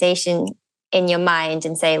conversation in your mind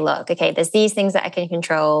and say, look, okay, there's these things that I can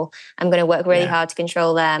control. I'm going to work really hard to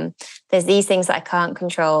control them. There's these things that I can't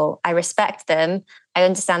control. I respect them. I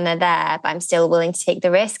understand they're there, but I'm still willing to take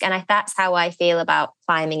the risk. And that's how I feel about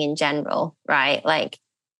climbing in general, right? Like,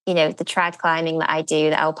 the trad climbing that I do,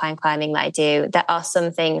 the alpine climbing that I do, there are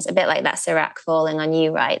some things, a bit like that Serac falling on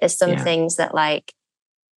you, right? There's some things that like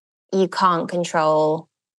you can't control.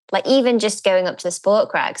 Like even just going up to the sport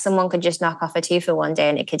crack, someone could just knock off a tooth for one day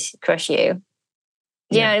and it could crush you.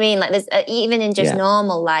 Do you know what I mean? Like there's even in just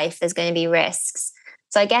normal life, there's going to be risks.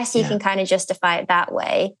 So I guess you can kind of justify it that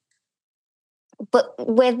way. But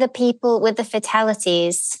with the people, with the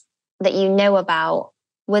fatalities that you know about,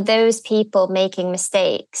 were those people making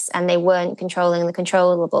mistakes and they weren't controlling the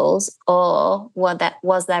controllables, or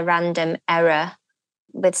was there random error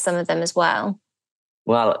with some of them as well?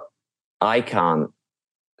 Well, I can't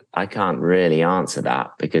really answer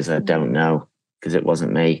that because I don't know, because it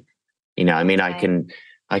wasn't me. I mean, I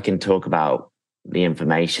can talk about the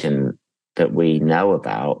information that we know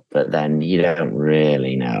about, but then you don't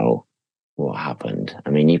really know what happened. I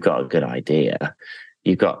mean, you've got a good idea,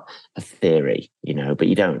 you've got a theory, but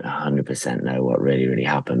you don't 100% know what really, really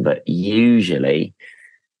happened. But usually,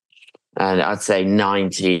 and I'd say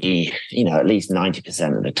 90, at least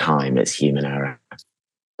 90% of the time, it's human error.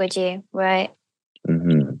 Would you? Right.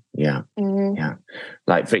 Mm-hmm. Yeah. Mm-hmm. Yeah.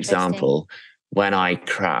 Like, for example, when I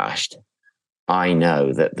crashed, I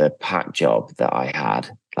know that the pack job that I had,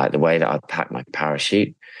 like the way that I packed my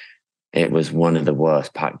parachute, it was one of the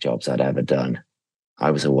worst pack jobs I'd ever done. I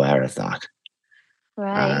was aware of that.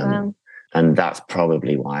 Right. And that's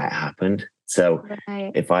probably why it happened. So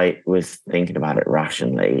if I was thinking about it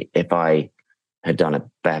rationally, if I had done a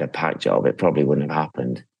better pack job, it probably wouldn't have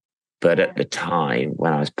happened. But at the time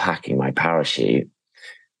when I was packing my parachute,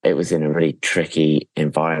 it was in a really tricky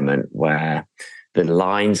environment where the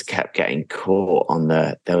lines kept getting caught on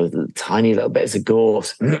there was tiny little bits of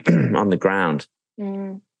gorse on the ground.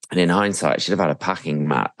 And in hindsight, I should have had a packing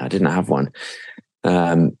mat. I didn't have one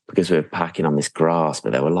because we were packing on this grass,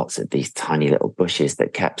 but there were lots of these tiny little bushes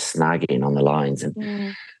that kept snagging on the lines.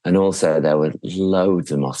 And also there were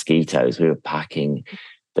loads of mosquitoes. We were packing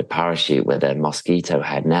the parachute with a mosquito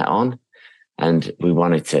head net on. And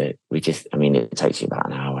it takes you about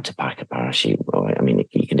an hour to pack a parachute. I mean,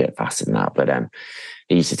 you can do it faster than that, but it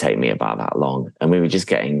used to take me about that long. And we were just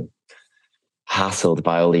getting hassled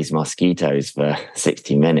by all these mosquitoes for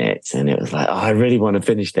 60 minutes. And it was like, I really want to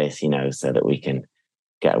finish this, so that we can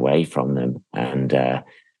get away from them. And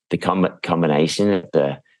the combination of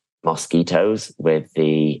the mosquitoes with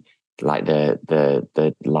the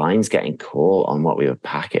lines getting caught on what we were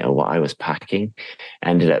packing or what I was packing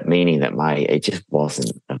ended up meaning that it just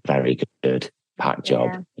wasn't a very good pack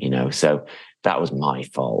job, so that was my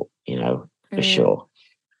fault, for sure.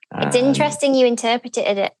 It's interesting you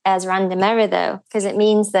interpreted it as random error though, because it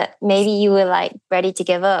means that maybe you were like ready to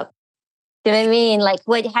give up. Do you know what I mean? Like,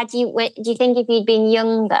 do you think if you'd been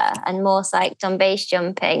younger and more psyched on base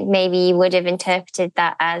jumping, maybe you would have interpreted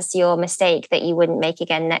that as your mistake that you wouldn't make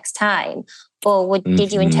again next time? Or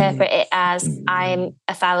did you interpret it as I'm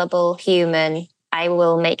a fallible human, I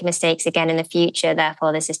will make mistakes again in the future,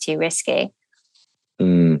 therefore this is too risky?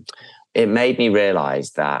 It made me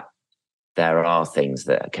realize that there are things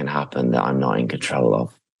that can happen that I'm not in control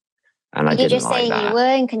of. And I didn't like that. You're just saying you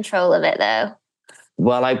were in control of it though.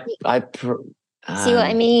 Well, see what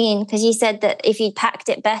I mean? Because you said that if you'd packed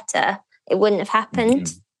it better, it wouldn't have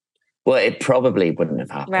happened. Well, it probably wouldn't have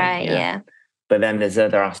happened. Right, yeah. But then there's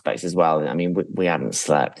other aspects as well. I mean, we hadn't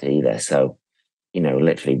slept either. So,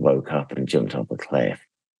 literally woke up and jumped off a cliff.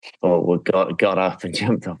 Or we got up and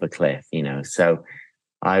jumped off a cliff, So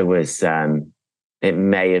I was, it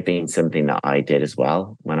may have been something that I did as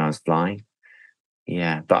well when I was flying.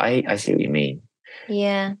 Yeah, but I see what you mean.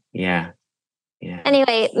 Yeah. Yeah. Yeah.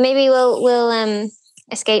 Anyway, maybe we'll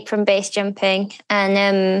escape from base jumping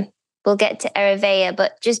and we'll get to Eritrea.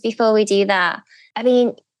 But just before we do that, I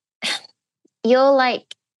mean, you're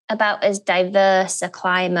like about as diverse a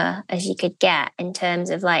climber as you could get in terms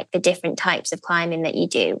of like the different types of climbing that you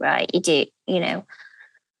do, right? You do,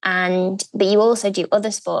 but you also do other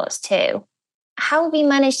sports too. How have you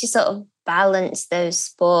managed to sort of balance those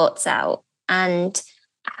sports out? And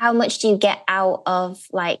how much do you get out of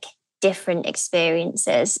like different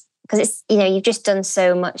experiences? Because it's, you've just done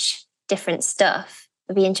so much different stuff.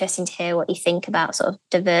 It'd be interesting to hear what you think about sort of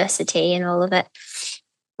diversity and all of it.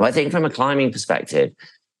 Well, I think from a climbing perspective,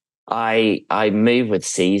 I move with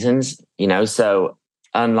seasons, so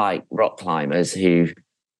unlike rock climbers who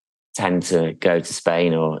tend to go to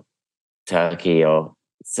Spain or Turkey or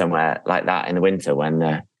somewhere like that in the winter when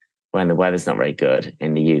the weather's not very good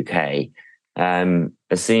in the UK,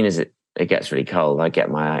 as soon as it gets really cold, I get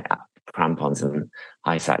my crampons and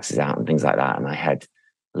ice axes out and things like that, and I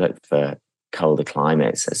look for colder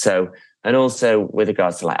climates. So, and also with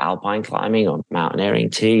regards to like alpine climbing or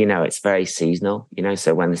mountaineering too, it's very seasonal,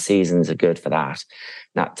 so when the seasons are good for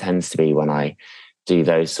that tends to be when I do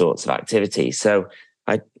those sorts of activities. So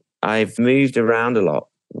I've moved around a lot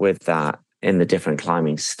with that in the different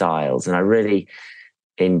climbing styles, and I really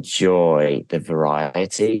enjoy the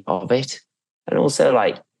variety of it, and also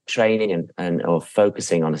like training and or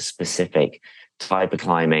focusing on a specific type of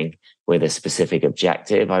climbing with a specific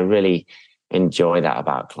objective. I really enjoy that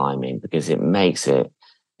about climbing because it makes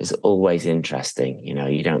it's always interesting.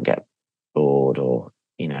 You don't get bored or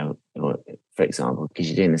for example, because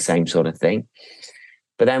you're doing the same sort of thing.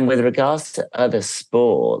 But then with regards to other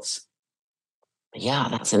sports, yeah,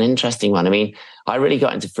 that's an interesting one. I mean, I really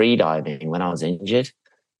got into freediving when I was injured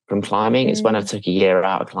from climbing. It's when I took a year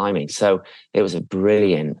out of climbing. So it was a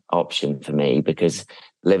brilliant option for me because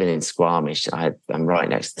living in Squamish, I'm right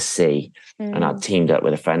next to the sea, and I teamed up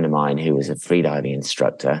with a friend of mine who was a freediving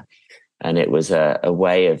instructor. And it was a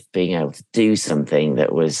way of being able to do something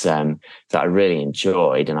that was that I really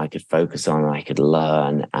enjoyed and I could focus on and I could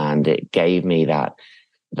learn. And it gave me that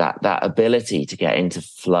ability to get into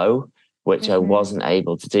flow, which I wasn't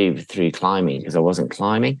able to do through climbing because I wasn't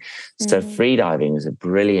climbing. So freediving was a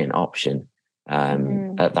brilliant option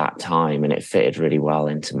at that time, and it fitted really well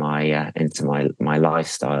into my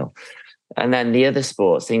lifestyle. And then the other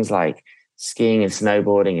sports, things like skiing and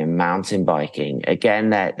snowboarding and mountain biking, again,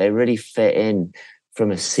 they really fit in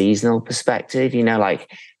from a seasonal perspective, like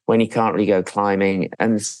when you can't really go climbing,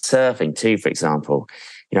 and surfing too, for example.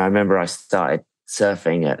 I remember I started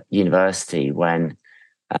surfing at university when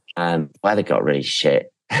weather got really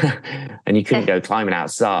shit and you couldn't go climbing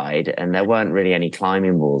outside, and there weren't really any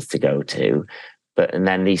climbing walls to go to. And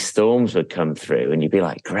then these storms would come through and you'd be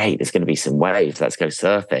like, great, there's going to be some waves, let's go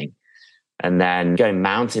surfing. And then going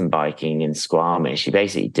mountain biking in Squamish, you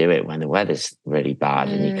basically do it when the weather's really bad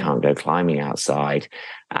and you can't go climbing outside.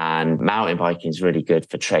 And mountain biking is really good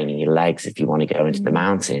for training your legs if you want to go into the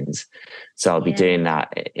mountains. So I'll be doing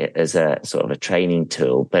that as a sort of a training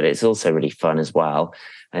tool, but it's also really fun as well.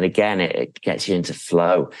 And again, it gets you into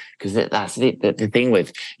flow, because that's the thing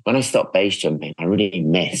with when I stopped base jumping, I really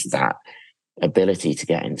missed that ability to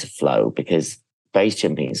get into flow, because base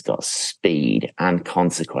jumping has got speed and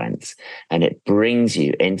consequence, and it brings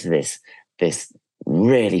you into this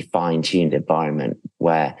really fine-tuned environment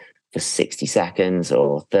where for 60 seconds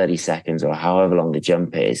or 30 seconds or however long the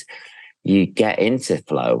jump is, you get into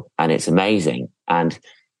flow, and it's amazing. And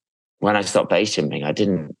when I stopped base jumping, I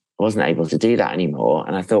wasn't able to do that anymore.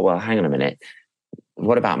 And I thought, well, hang on a minute,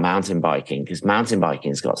 what about mountain biking? Because mountain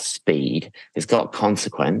biking has got speed, it's got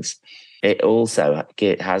consequence. It also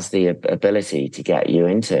has the ability to get you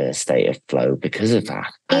into a state of flow because of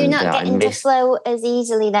that. Do you not get into flow as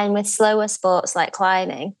easily then with slower sports like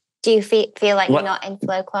climbing? Do you feel like you're not in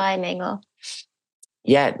flow climbing? Or?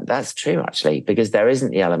 Yeah, that's true, actually, because there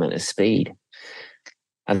isn't the element of speed.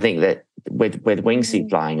 I think that with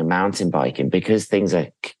wingsuit flying and mountain biking, because things are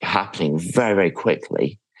happening very, very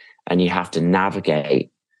quickly and you have to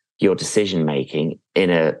navigate your decision-making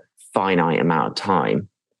in a finite amount of time,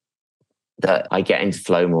 that I get into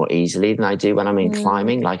flow more easily than I do when I'm in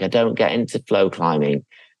climbing. Like I don't get into flow climbing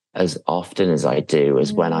as often as I do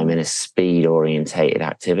as when I'm in a speed orientated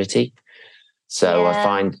activity. So I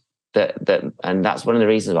find that, and that's one of the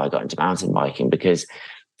reasons why I got into mountain biking, because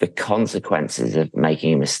the consequences of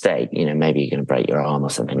making a mistake, maybe you're going to break your arm or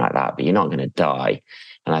something like that, but you're not going to die.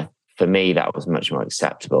 And for me, that was much more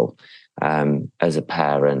acceptable as a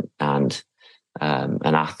parent and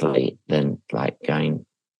an athlete than like going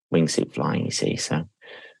wingsuit flying, you see. So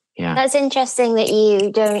yeah, that's interesting that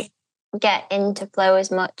you don't get into flow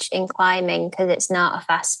as much in climbing because it's not a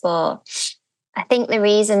fast sport. I think the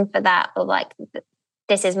reason for that, or like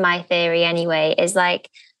this is my theory anyway, is like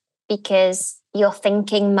because your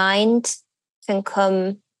thinking mind can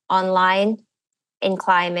come online in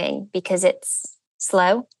climbing because it's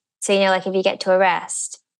slow. So like if you get to a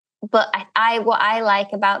rest. But what I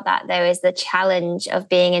like about that though is the challenge of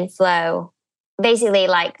being in flow. Basically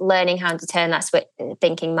like learning how to turn that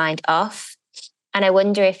thinking mind off. And I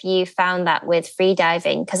wonder if you found that with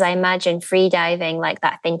freediving, because I imagine freediving, like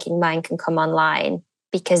that thinking mind can come online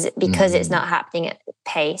because it's not happening at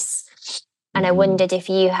pace. And I wondered if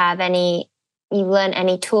you have any you've learned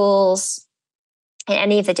any tools in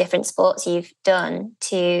any of the different sports you've done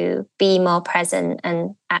to be more present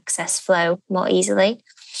and access flow more easily?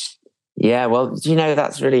 Yeah, well,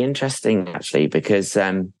 that's really interesting actually, because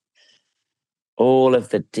all of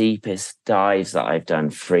the deepest dives that I've done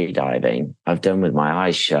free diving, I've done with my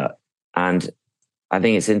eyes shut. And I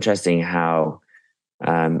think it's interesting how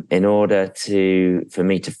in order for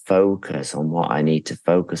me to focus on what I need to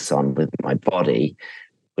focus on with my body,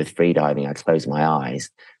 with free diving, I close my eyes.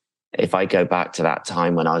 If I go back to that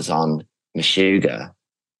time when I was on Meshuggah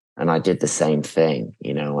and I did the same thing,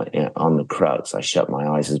 on the crux, I shut my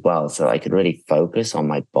eyes as well. So I could really focus on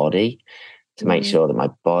my body to make sure that my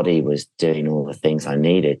body was doing all the things I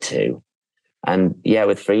needed to. And yeah,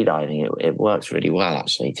 with free diving, it works really well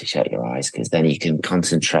actually to shut your eyes, because then you can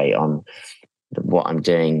concentrate on what I'm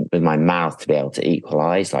doing with my mouth to be able to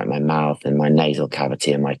equalize, like my mouth and my nasal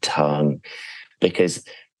cavity and my tongue. Because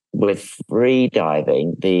with free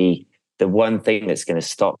diving, the one thing that's going to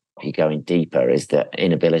stop you going deeper is the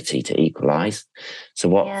inability to equalize. So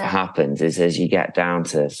what happens is, as you get down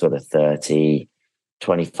to sort of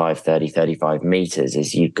 25, 30, 35 meters,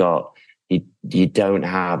 is you don't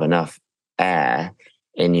have enough air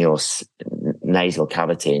in your nasal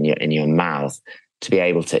cavity, in your mouth, to be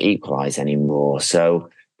able to equalize anymore. So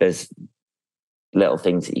there's little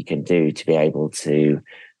things that you can do to be able to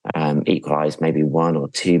equalize maybe one or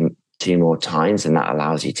two more times, and that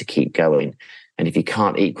allows you to keep going. And if you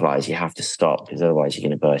can't equalize, you have to stop, because otherwise you're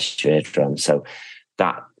going to burst your eardrum. So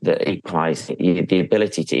the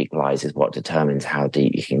ability to equalize is what determines how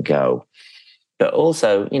deep you can go. But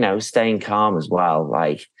also, staying calm as well,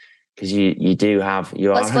 like, because you do have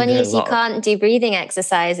What's funny is you can't do breathing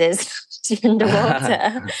exercises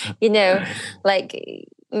underwater. Like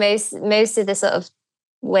most of the sort of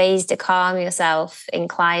ways to calm yourself in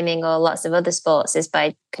climbing or lots of other sports is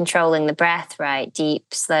by controlling the breath, right? Deep,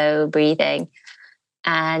 slow breathing.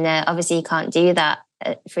 And obviously you can't do that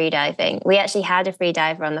at free diving. We actually had a free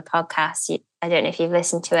diver on the podcast. I don't know if you've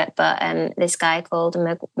listened to it, but this guy called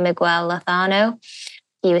Miguel Lozano,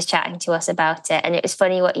 he was chatting to us about it. And it was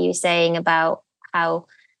funny what you were saying about how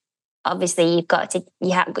obviously you've got to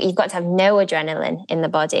have no adrenaline in the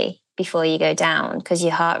body before you go down, because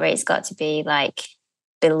your heart rate's got to be like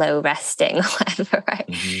below resting or whatever, right?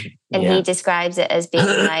 Mm-hmm. And he describes it as being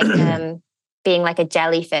like a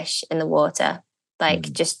jellyfish in the water,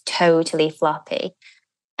 like just totally floppy.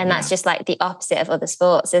 And that's just like the opposite of other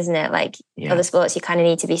sports, isn't it? Like other sports, you kind of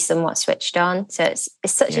need to be somewhat switched on. So it's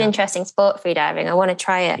such an interesting sport, free diving. I want to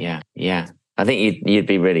try it. Yeah. I think you'd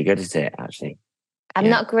be really good at it, actually. I'm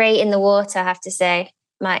not great in the water, I have to say.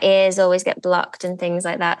 My ears always get blocked and things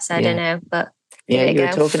like that. So I don't know, but you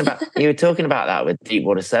were talking about that with deep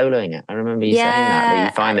water soloing. I remember you saying that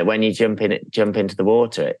you find that when you jump into the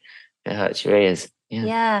water, it hurts your ears.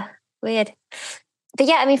 Yeah, weird. But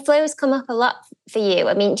yeah, I mean, flow's come up a lot for you.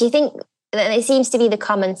 I mean, do you think that it seems to be the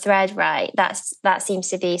common thread, right? That seems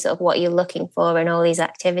to be sort of what you're looking for in all these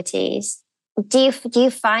activities. Do you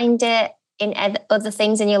find it in other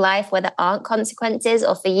things in your life where there aren't consequences,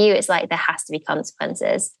 or for you, it's like there has to be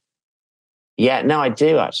consequences? Yeah, no, I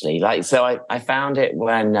do actually. Like, so I found it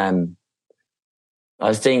when I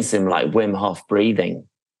was doing some like Wim Hof breathing.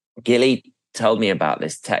 Gilly told me about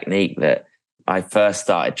this technique that I first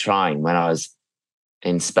started trying when I was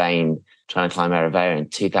in Spain trying to climb Eravera in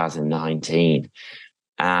 2019.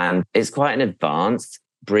 And it's quite an advanced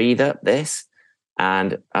breather, this.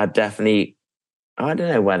 And I don't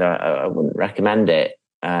know whether I wouldn't recommend it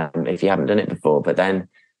if you haven't done it before. But then,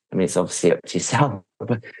 I mean, it's obviously up to yourself,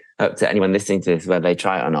 up to anyone listening to this, whether they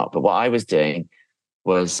try it or not. But what I was doing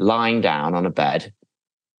was lying down on a bed,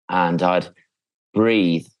 and I'd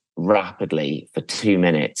breathe rapidly for 2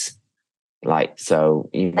 minutes. Like, so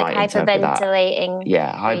you might hyperventilating.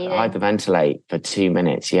 Yeah, hyperventilate for 2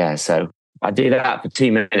 minutes. Yeah, so I do that for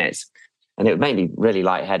 2 minutes, and it would make me really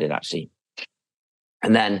lightheaded, actually.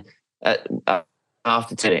 And then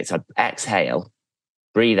after 2 minutes, I'd exhale,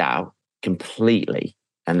 breathe out completely,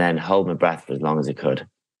 and then hold my breath for as long as I could.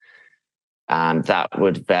 And that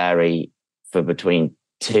would vary for between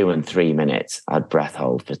 2 and 3 minutes. I'd breath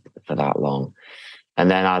hold for that long. And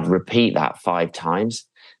then I'd repeat that 5 times.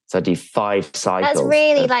 So I do 5 cycles. That's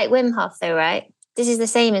really like Wim Hof though, right? This is the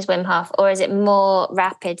same as Wim Hof, or is it more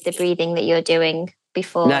rapid, the breathing that you're doing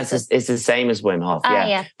before? No, it's the same as Wim Hof.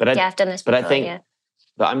 Yeah. But I've done this before. But I think,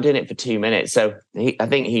 but I'm doing it for 2 minutes. So I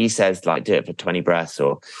think he says like do it for 20 breaths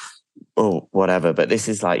or whatever. But this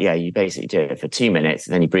is like, you basically do it for 2 minutes,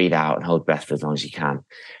 and then you breathe out and hold breath for as long as you can.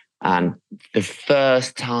 And the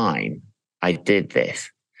first time I did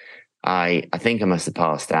this, I think I must have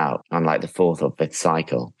passed out on like the 4th or 5th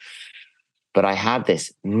cycle. But I had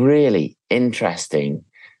this really interesting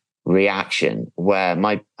reaction where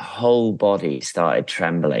my whole body started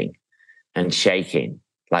trembling and shaking,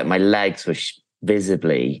 like my legs were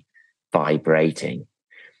visibly vibrating.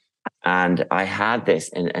 And I had this,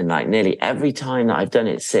 and like nearly every time that I've done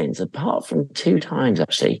it since, apart from 2 times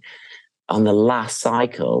actually, on the last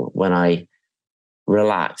cycle when I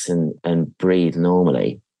relax and breathe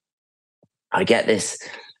normally, I get this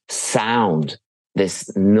sound,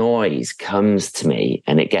 this noise comes to me,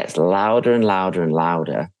 and it gets louder and louder and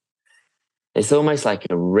louder. It's almost like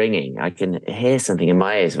a ringing. I can hear something in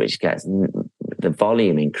my ears, which gets, the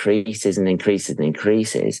volume increases and increases and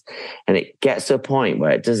increases. And it gets to a point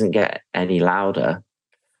where it doesn't get any louder.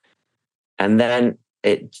 And then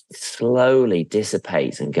it slowly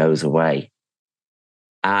dissipates and goes away.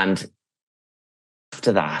 And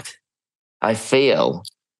after that, I feel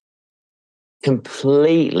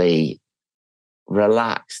completely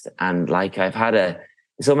relaxed and like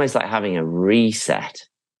it's almost like having a reset.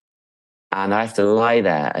 And I have to lie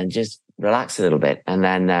there and just relax a little bit. And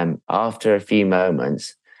then after a few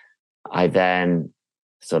moments, I then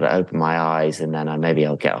sort of open my eyes, and then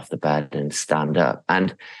I'll get off the bed and stand up.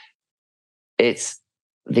 And it's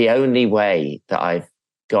the only way that I've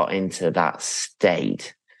got into that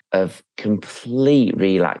state of complete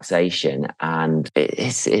relaxation. And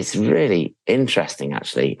it's really interesting,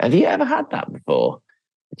 actually. Have you ever had that before?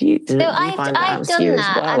 Do you find I've done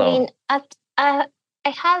that. Well, I mean,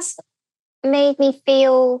 it has made me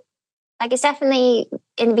feel like it's definitely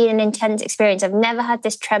been an intense experience. I've never had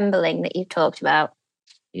this trembling that you've talked about.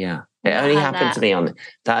 Yeah, it only happened to me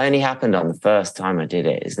that only happened on the first time I did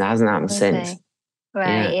it. It hasn't happened since.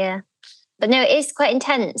 Right, yeah. But no, it is quite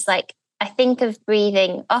intense. Like, I think of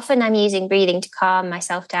breathing. Often I'm using breathing to calm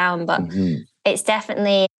myself down, but it's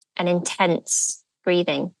definitely an intense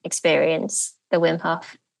breathing experience, the Wim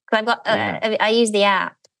Hof. Because I've got, I use the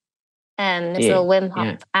app, this little Wim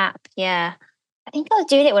Hof app. Yeah. I think I was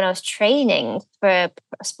doing it when I was training for a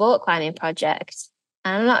sport climbing project.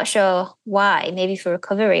 And I'm not sure why, maybe for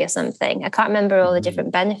recovery or something. I can't remember all the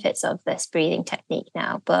different benefits of this breathing technique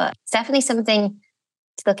now, but it's definitely something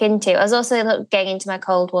to look into. I was also getting into my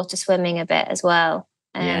cold water swimming a bit as well.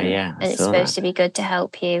 And it's supposed to be good to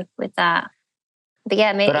help you with that. But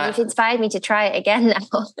yeah, maybe you've inspired me to try it again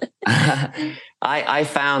now. I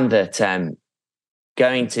found that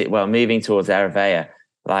moving towards Ayurveda,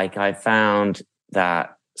 like I found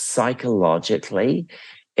that psychologically,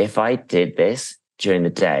 if I did this during the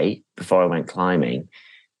day before I went climbing,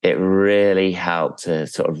 it really helped to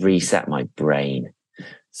sort of reset my brain.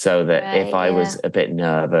 So that if I was a bit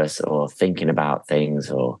nervous or thinking about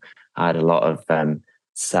things, or I had a lot of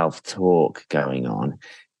self-talk going on,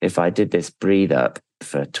 if I did this breathe up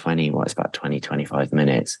for 25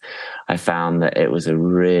 minutes, I found that it was a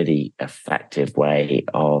really effective way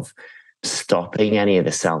of stopping any of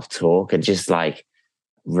the self-talk and just like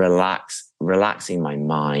relaxing my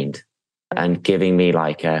mind and giving me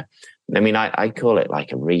like I call it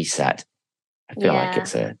like a reset. I feel like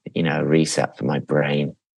it's a reset for my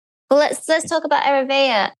brain. Well, let's talk about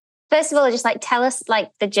Ayurveda. First of all, just like tell us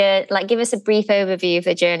like the journey, like give us a brief overview of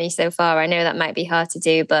the journey so far. I know that might be hard to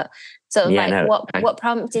do, but sort of what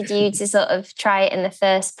prompted you to sort of try it in the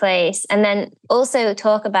first place, and then also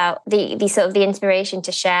talk about the sort of the inspiration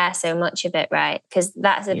to share so much of it, right? Because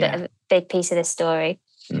that's a bit of a big piece of this story.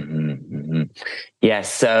 Yeah,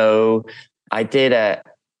 so I did an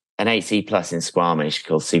 8C plus in Squamish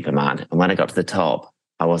called Superman, and when I got to the top,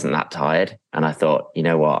 I wasn't that tired, and I thought, you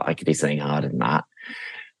know what, I could do something harder than that.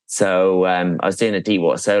 So I was doing a deep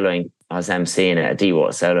water soloing. I was emceeing at a deep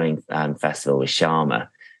water soloing festival with Sharma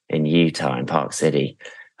in Utah, in Park City.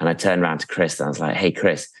 And I turned around to Chris and I was like, hey,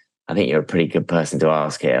 Chris, I think you're a pretty good person to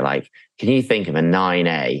ask here. Like, can you think of a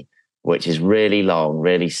 9A, which is really long,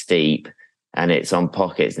 really steep, and it's on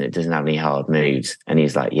pockets and it doesn't have any hard moves? And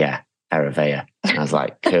he's like, yeah, Ayurveda. And I was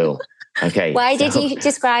like, cool. Okay. Why did you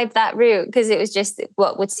describe that route? Because it was just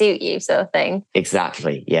what would suit you, sort of thing.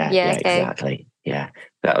 Exactly. Yeah, exactly. Yeah.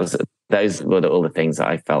 Those were all the things that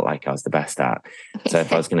I felt like I was the best at. So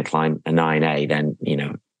if I was going to climb a 9A, then,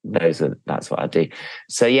 that's what I do.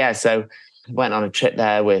 So went on a trip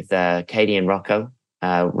there with Katie and Rocco.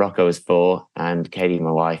 Rocco was 4 and Katie,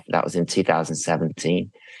 my wife. That was in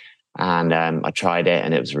 2017. And I tried it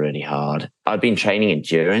and it was really hard. I'd been training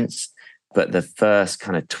endurance, but the first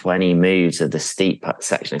kind of 20 moves of the steep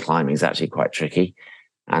section of climbing is actually quite tricky.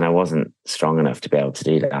 And I wasn't strong enough to be able to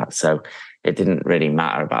do that. So it didn't really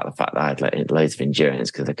matter about the fact that I had loads of endurance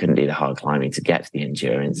because I couldn't do the hard climbing to get to the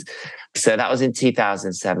endurance. So that was in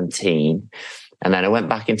 2017. And then I went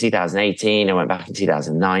back in 2018. I went back in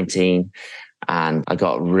 2019. And I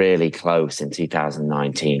got really close in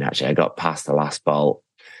 2019, actually. I got past the last bolt.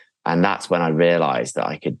 And that's when I realized that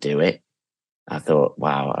I could do it. I thought,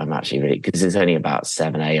 wow, I'm actually really, because it's only about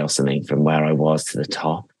 7A or something from where I was to the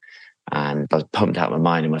top. And I was pumped out of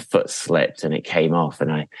my mind and my foot slipped and it came off.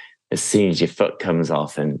 And as soon as your foot comes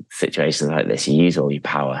off in situations like this, you use all your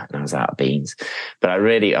power. And I was out of beans. But I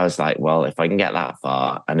was like, well, if I can get that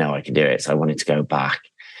far, I know I can do it. So I wanted to go back.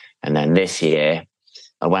 And then this year,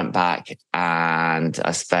 I went back and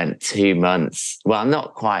I spent 2 months. Well,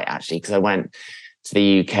 not quite actually, because I went to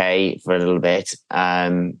the UK for a little bit.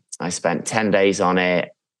 I spent 10 days on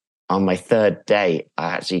it. On my third day,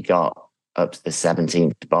 I actually got up to the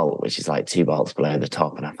 17th bolt, which is like 2 bolts below the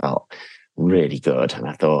top. And I felt really good. And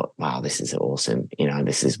I thought, wow, this is awesome.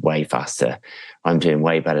 This is way faster. I'm doing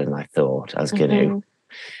way better than I thought I was going to.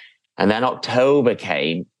 And then October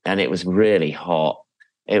came and it was really hot.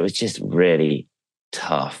 It was just really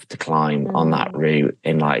tough to climb on that route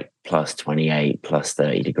in like plus 28, plus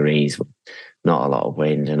 30 degrees, not a lot of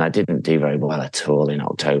wind. And I didn't do very well at all in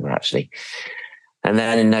October, actually. And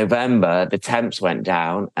then in November, the temps went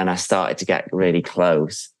down and I started to get really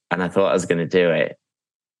close and I thought I was going to do it.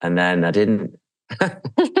 And then I didn't.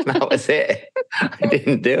 That was it. I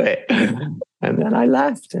didn't do it. And then I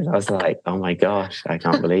left and I was like, oh my gosh, I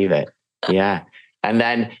can't believe it. Yeah. And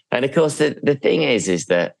of course, the thing is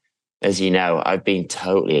that, as you know, I've been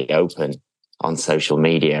totally open on social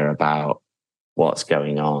media about what's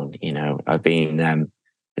going on. I've been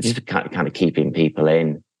just kind of keeping people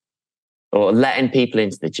in or letting people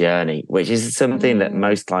into the journey, which is something that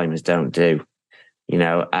most climbers don't do,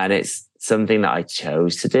 and it's something that I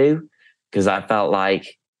chose to do because I felt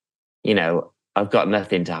like, I've got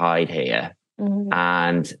nothing to hide here.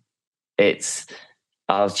 And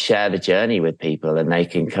I'll share the journey with people and they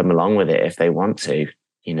can come along with it if they want to,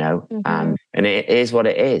 and it is what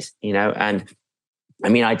it is, and I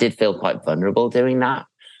mean, I did feel quite vulnerable doing that,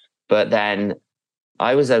 but then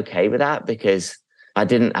I was okay with that because I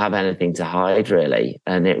didn't have anything to hide really.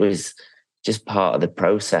 And it was just part of the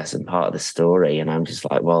process and part of the story. And I'm just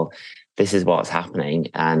like, well, this is what's happening.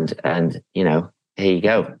 And here you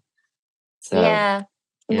go. So, yeah.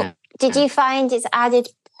 Did you find it's added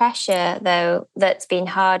pressure though, that's been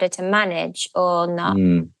harder to manage or not?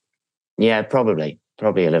 Yeah, probably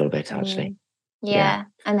a little bit actually. Yeah.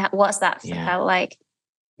 And what's that felt like?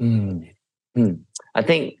 I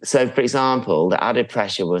think so. For example, the added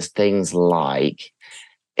pressure was things like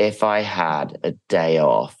if I had a day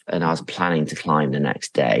off and I was planning to climb the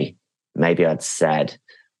next day, maybe I'd said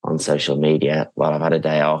on social media, well, I've had a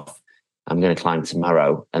day off, I'm going to climb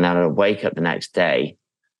tomorrow. And then I'd wake up the next day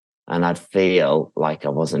and I'd feel like I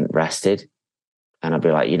wasn't rested. And I'd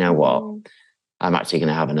be like, you know what? I'm actually going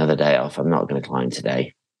to have another day off. I'm not going to climb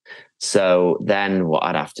today. So then what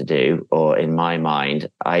I'd have to do, or in my mind,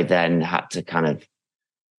 I then had to kind of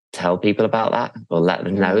tell people about that or let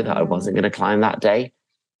them know that I wasn't going to climb that day,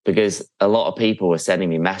 because a lot of people were sending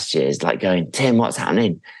me messages like going, Tim, what's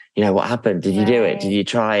happening? What happened? Did you do it? Did you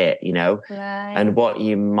try it? And what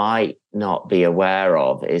you might not be aware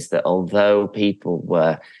of is that although people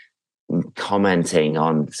were commenting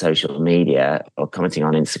on social media or commenting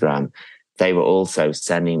on Instagram, they were also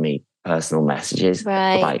sending me personal messages.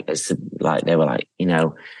 Like they were like,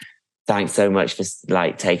 thanks so much for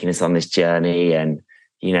like taking us on this journey. And,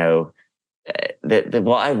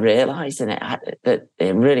 what I realized that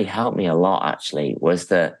it really helped me a lot actually was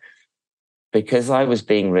that because I was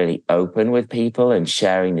being really open with people and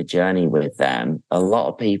sharing the journey with them, a lot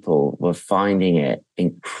of people were finding it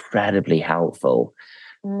incredibly helpful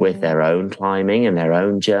with their own climbing and their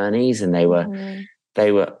own journeys. And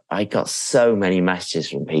I got so many messages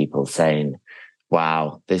from people saying,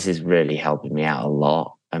 wow, this is really helping me out a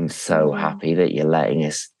lot. I'm so happy that you're letting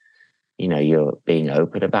us, you're being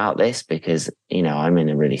open about this because, I'm in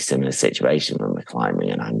a really similar situation when we're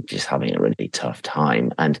climbing and I'm just having a really tough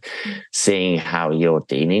time. And seeing how you're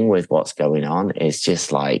dealing with what's going on is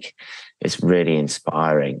just like, it's really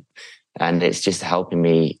inspiring. And it's just helping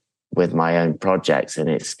me with my own projects and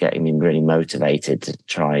it's getting me really motivated to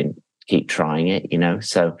try and keep trying it,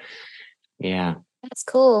 So, yeah. That's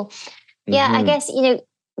cool. Yeah, I guess,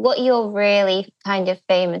 what you're really kind of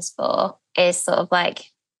famous for is sort of like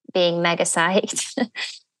being mega psyched.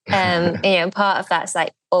 Part of that's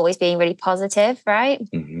like always being really positive, right?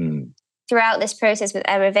 Throughout this process with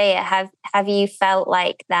Eravea, have you felt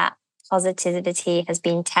like that positivity has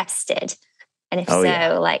been tested? And if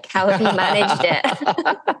like, how have you managed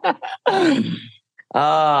it?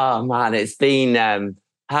 Oh man, it's been,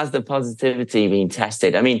 has the positivity been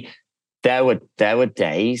tested? I mean, there were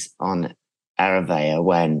days on Eravea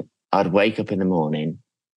when I'd wake up in the morning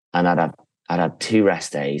and I'd I'd had 2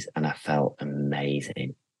 rest days and I felt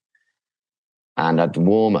amazing. And I'd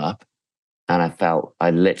warm up and I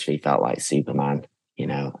literally felt like Superman,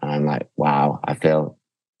 and I'm like, wow, I feel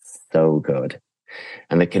so good.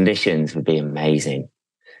 And the conditions would be amazing.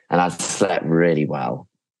 And I slept really well.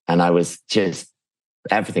 And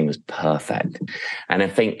everything was perfect. And I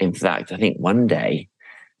think one day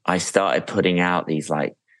I started putting out these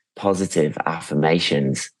like positive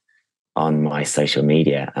affirmations on my social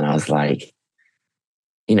media. And I was like,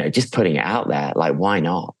 just putting it out there, like, why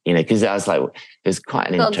not? Because I was like, it was quite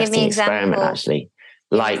an interesting experiment, actually.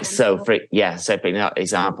 Like, so for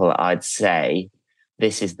example, I'd say,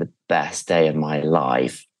 this is the best day of my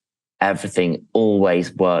life. Everything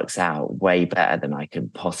always works out way better than I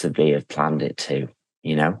could possibly have planned it to,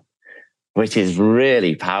 which is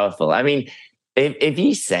really powerful. I mean, if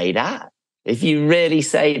you say that, if you really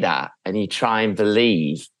say that and you try and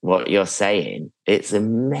believe what you're saying, it's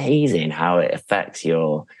amazing how it affects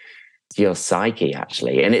your psyche,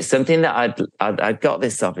 actually. And it's something that I'd got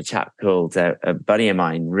this off a chap called a buddy of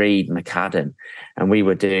mine, Reed McAdam, and we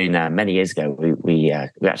were doing many years ago. We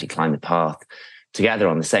actually climbed the path together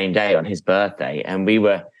on the same day on his birthday, and we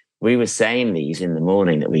were saying these in the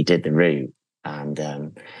morning that we did the route.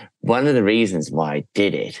 And one of the reasons why I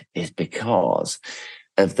did it is because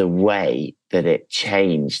of the way that it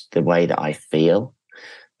changed the way that I feel.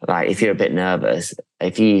 Like, if you're a bit nervous,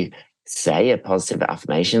 if you say a positive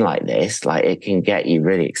affirmation like this, like, it can get you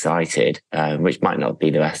really excited, which might not be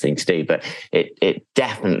the best thing to do, but it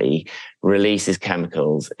definitely releases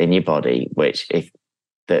chemicals in your body, which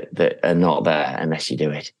that are not there unless you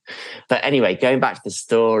do it. But anyway, going back to the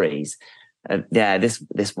stories, this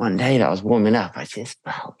one day that I was warming up, I just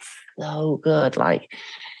felt so good,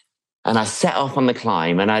 and I set off on the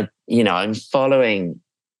climb, and I'm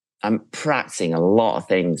practicing a lot of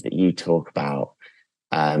things that you talk about.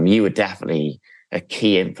 You were definitely a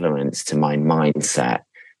key influence to my mindset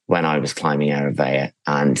when I was climbing Eravea,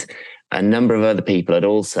 and a number of other people had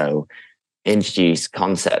also introduced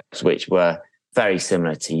concepts which were very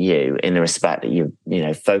similar to you, in the respect that you're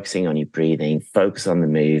focusing on your breathing, focus on the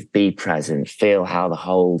move, be present, feel how the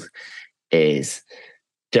hold is.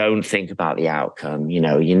 Don't think about the outcome.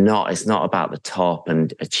 It's not about the top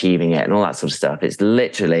and achieving it and all that sort of stuff. It's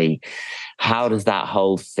literally, how does that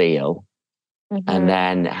hold feel? Mm-hmm. And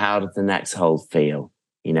then how does the next hold feel?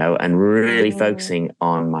 And really focusing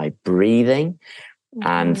on my breathing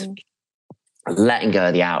and letting go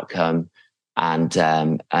of the outcome, and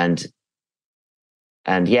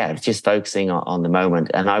just focusing on the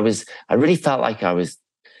moment. And I really felt like I was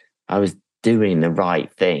doing the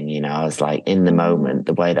right thing. I was like in the moment,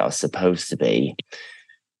 the way that I was supposed to be.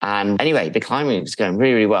 And anyway, the climbing was going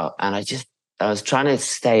really, really well. And I was trying to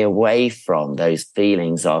stay away from those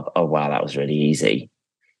feelings of, oh, wow, that was really easy.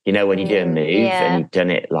 When you do a move and you've done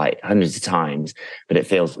it like hundreds of times, but it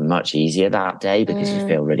feels much easier that day because you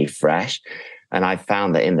feel really fresh. And I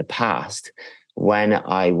found that in the past, when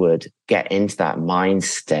I would get into that mind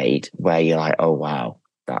state where you're like, oh, wow,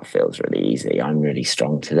 that feels really easy, I'm really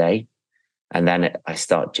strong today. And then I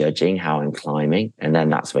start judging how I'm climbing. And then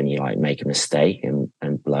that's when you like make a mistake and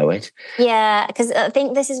blow it. Yeah, because I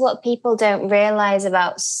think this is what people don't realize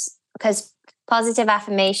about, because positive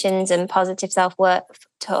affirmations and positive self-worth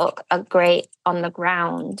talk are great on the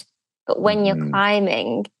ground. But when you're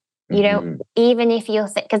climbing, you don't, even if you're,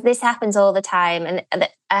 because this happens all the time. And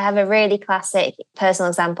I have a really classic personal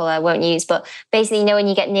example I won't use, but basically, when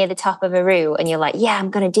you get near the top of a route and you're like, yeah, I'm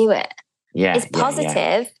going to do it. Yeah, it's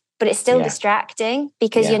positive. But it's still distracting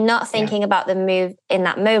because you're not thinking about the move in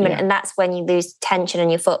that moment. And that's when you lose tension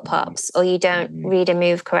and your foot pops, or you don't read a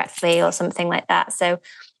move correctly or something like that. So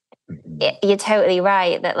you're totally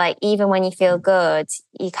right that, like, even when you feel good,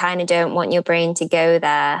 you kind of don't want your brain to go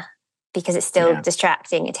there because it's still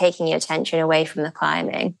distracting and taking your attention away from the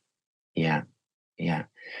climbing. Yeah. Yeah.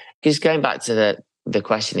 Just going back to the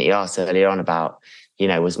question that you asked earlier on about,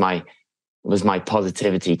 was my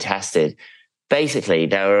positivity tested? Basically,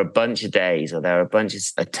 there were a bunch of days, or there were a bunch of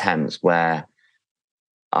attempts where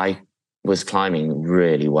I was climbing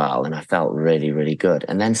really well and I felt really, really good.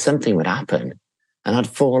 And then something would happen and I'd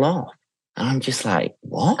fall off. And I'm just like,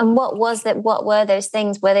 what? And what was that? What were those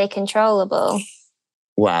things? Were they controllable?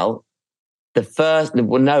 Well,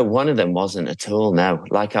 no, one of them wasn't at all. No,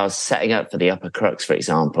 like I was setting up for the upper crux, for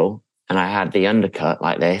example, and I had the undercut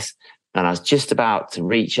like this, and I was just about to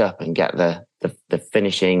reach up and get the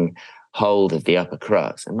finishing hold of the upper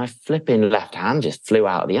crux, and my flipping left hand just flew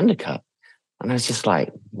out of the undercut. And I was just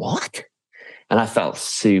like, what? And I felt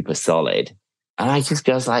super solid. And I just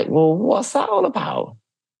goes like, well, what's that all about?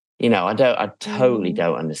 I totally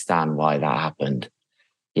don't understand why that happened.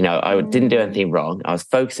 I didn't do anything wrong. I was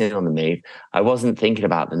focusing on the move. I wasn't thinking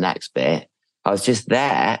about the next bit. I was just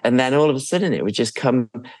there. And then all of a sudden it would just come,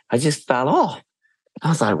 I just fell off. I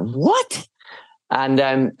was like, what? And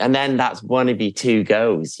then that's one of your 2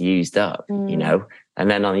 goes used up, and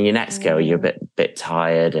then on your next go, you're a bit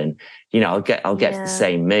tired, and, I'll get to the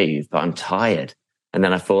same move, but I'm tired. And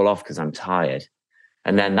then I fall off because I'm tired.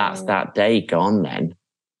 And then that's that day gone then.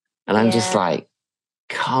 And I'm just like,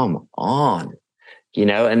 come on,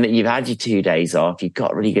 and you've had your 2 days off. You've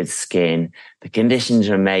got really good skin. The conditions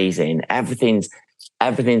are amazing. Everything's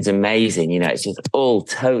amazing. It's just all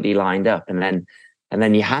totally lined up. And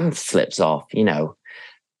then your hand slips off,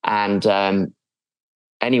 and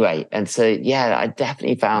anyway. And so, I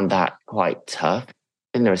definitely found that quite tough.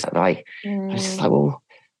 And there was like, I was just like, well,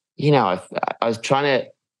 I was trying to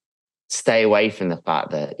stay away from the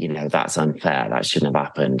fact that, that's unfair. That shouldn't have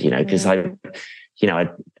happened, because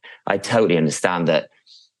I totally understand that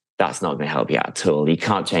that's not going to help you out at all. You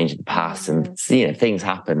can't change the past, and, things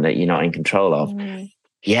happen that you're not in control of.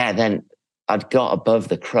 Then I'd got above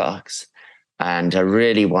the crux, and I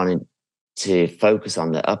really wanted to focus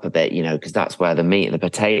on the upper bit, because that's where the meat and the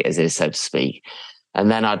potatoes is, so to speak.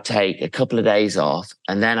 And then I'd take a couple of days off,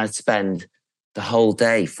 and then I'd spend the whole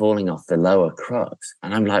day falling off the lower crux.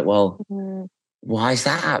 And I'm like, well, why is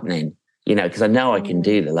that happening? Because I know I can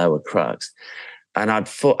do the lower crux. And I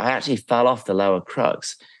actually fell off the lower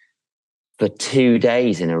crux for 2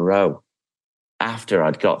 days in a row after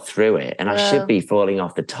I'd got through it. And I should be falling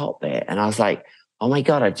off the top bit. And I was like, oh my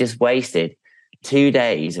God, I just wasted 2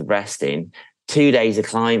 days of resting, 2 days of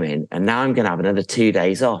climbing, and now I'm going to have another 2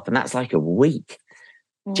 days off. And that's like a week.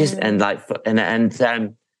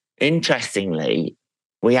 Interestingly,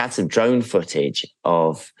 we had some drone footage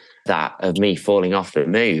of me falling off the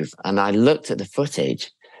move. And I looked at the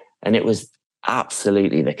footage, and it was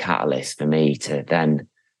absolutely the catalyst for me to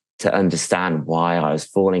understand why I was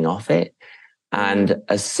falling off it. And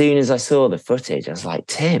as soon as I saw the footage, I was like,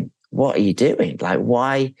 Tim, what are you doing? Like,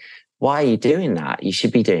 why are you doing that? You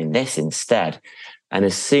should be doing this instead. And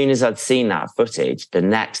as soon as I'd seen that footage, the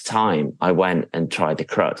next time I went and tried the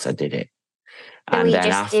crux, I did it. So were you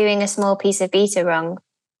just doing a small piece of beta wrong?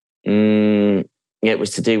 It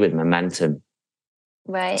was to do with momentum.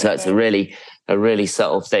 Right. So it's a really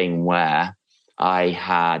subtle thing where I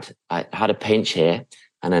had a pinch here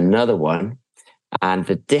and another one. And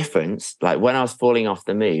the difference, like when I was falling off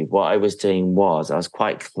the move, what I was doing was I was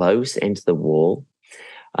quite close into the wall,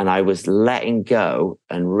 and I was letting go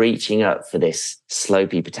and reaching up for this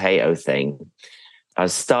slopey potato thing. I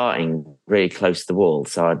was starting really close to the wall,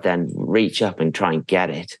 so I'd then reach up and try and get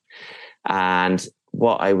it. And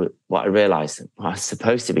what I realized what I was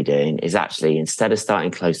supposed to be doing is actually, instead of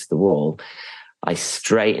starting close to the wall, I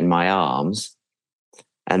straighten my arms,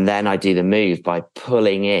 and then I do the move by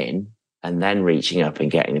pulling in and then reaching up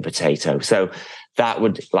and getting the potato. So that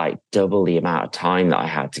would like double the amount of time that I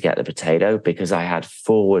had to get the potato, because I had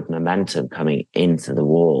forward momentum coming into the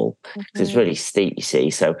wall. It's really steep, you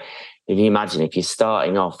see. So if you imagine, if you're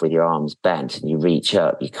starting off with your arms bent and you reach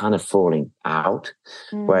up, you're kind of falling out.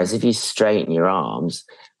 Whereas if you straighten your arms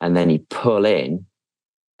and then you pull in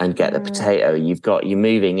and get the potato, you're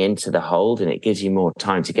moving into the hold, and it gives you more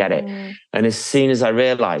time to get it. And as soon as I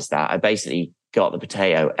realized that, I basically got the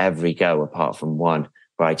potato every go apart from one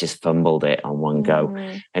where I just fumbled it on one go.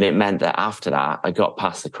 And it meant that after that, I got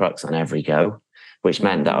past the crux on every go, which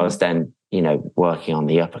meant that I was then, working on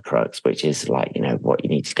the upper crux, which is like, what you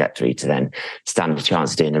need to get through to then stand a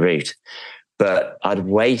chance of doing the route. But I'd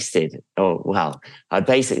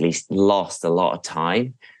basically lost a lot of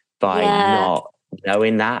time by not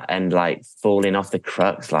knowing that, and like falling off the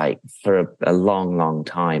crux like for a long, long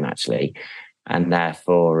time actually. And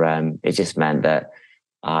therefore, it just meant that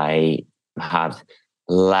I had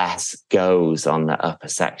less goes on the upper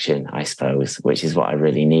section, I suppose, which is what I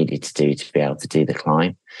really needed to do to be able to do the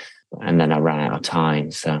climb. And then I ran out of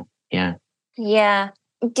time. So, yeah. Yeah.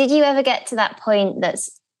 Did you ever get to that point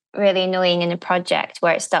that's really annoying in a project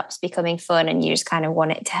where it stops becoming fun and you just kind of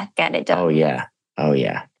want it to get it done? Oh, yeah.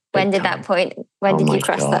 When did you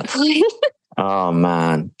cross that point? Oh,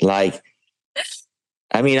 man. I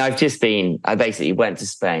basically went to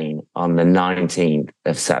Spain on the 19th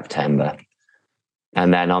of September.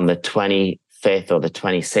 And then on the 25th or the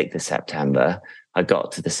 26th of September, I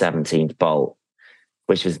got to the 17th bolt,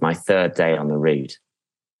 which was my third day on the route.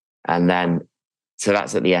 And then, so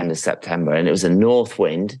that's at the end of September. And it was a north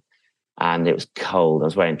wind and it was cold. I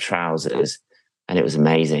was wearing trousers and it was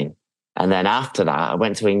amazing. And then after that, I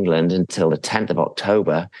went to England until the 10th of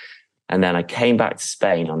October. And then I came back to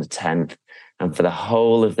Spain on the 10th. And for the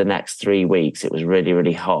whole of the next 3 weeks, it was really,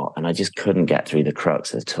 really hot. And I just couldn't get through the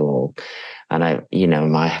crux at all. And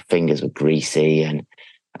my fingers were greasy, and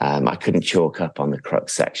I couldn't chalk up on the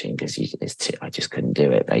crux section because I just couldn't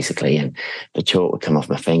do it, basically. And the chalk would come off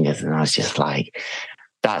my fingers. And I was just like,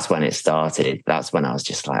 that's when it started. That's when I was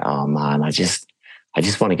just like, oh man, I just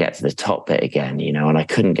want to get to the top bit again, and I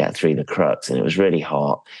couldn't get through the crux, and it was really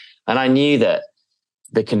hot. And I knew that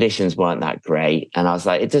the conditions weren't that great. And I was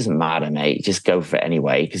like, it doesn't matter, mate, just go for it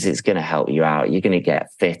anyway, because it's going to help you out. You're going to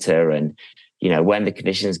get fitter. And, when the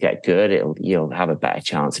conditions get good, you'll have a better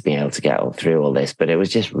chance of being able to get through all this. But it was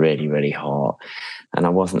just really, really hot, and I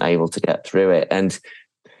wasn't able to get through it. And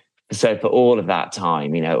so for all of that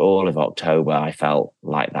time, all of October, I felt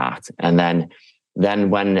like that. And then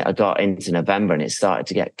when I got into November and it started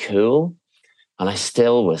to get cool, and I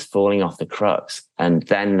still was falling off the crux. And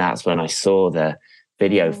then that's when I saw the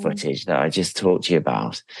video footage that I just talked to you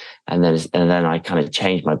about. And then I kind of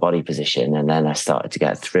changed my body position, and then I started to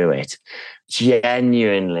get through it.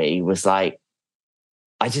 Genuinely was like,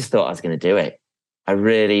 I just thought I was going to do it. I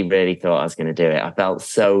really, really thought I was going to do it. I felt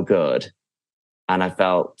so good, and I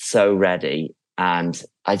felt so ready. And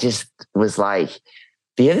I just was like,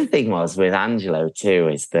 the other thing was with Angelo too,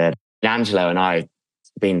 is that Angelo and I have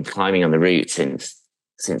been climbing on the route since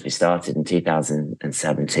we started in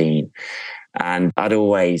 2017. And I'd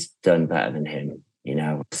always done better than him,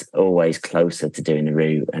 was always closer to doing the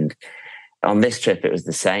route. And on this trip, it was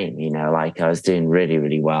the same, like I was doing really,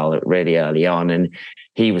 really well really early on. And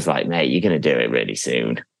he was like, mate, you're going to do it really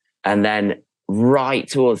soon. And then right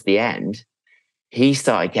towards the end, he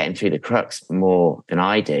started getting through the crux more than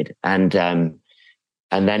I did. And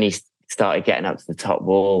then he started getting up to the top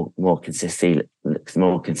wall more consistently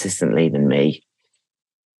than me.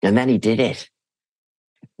 And then he did it.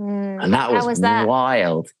 And that was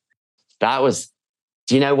wild. That was,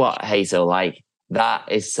 do you know what, Hazel? Like,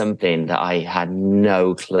 that is something that I had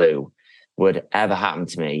no clue would ever happen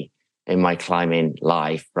to me in my climbing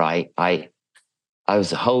life, right? I was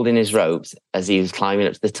holding his ropes as he was climbing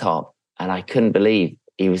up to the top, and I couldn't believe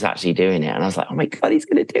he was actually doing it. And I was like, oh my God, he's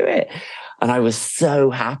going to do it. And I was so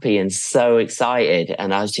happy and so excited.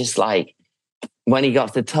 And I was just like, when he got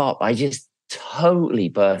to the top, I just totally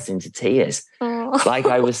burst into tears. Like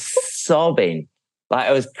I was sobbing, like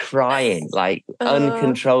I was crying, like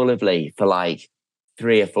uncontrollably for like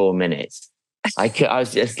 3 or 4 minutes. I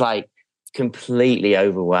was just like completely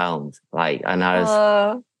overwhelmed. Like, and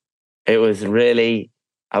it was really,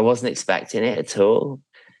 I wasn't expecting it at all.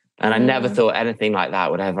 And I never thought anything like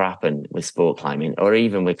that would ever happen with sport climbing or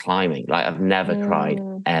even with climbing. Like I've never cried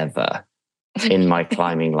ever in my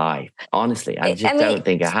climbing life. Honestly, I don't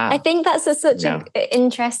think I have. I think that's such an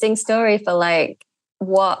interesting story for like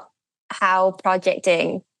how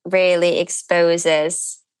projecting really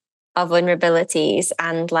exposes our vulnerabilities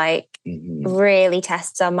and like really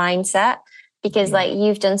tests our mindset. Because like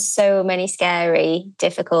you've done so many scary,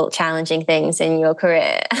 difficult, challenging things in your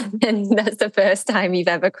career. And that's the first time you've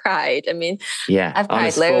ever cried. I mean, I've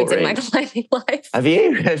cried loads in my climbing life. Have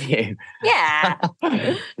you? Yeah.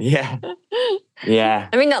 Yeah.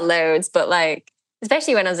 I mean, not loads, but like,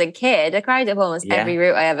 especially when I was a kid, I cried up almost every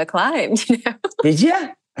route I ever climbed, Did you?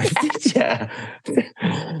 Did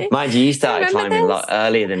you? Mind you started climbing a lot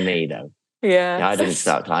earlier than me though. Yeah. I didn't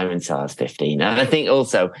start climbing until I was 15. And I think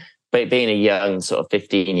also, but being a young sort of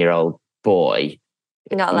 15-year-old boy,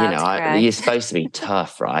 you're not allowed to cry. You're supposed to be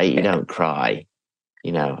tough, right? You don't cry.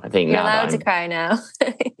 I think you're allowed to cry now.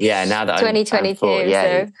 Yeah, now that 2022.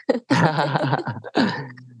 So.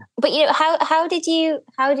 But how did you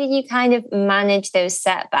kind of manage those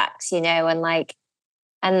setbacks?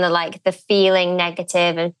 And the feeling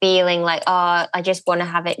negative and feeling like, oh, I just want to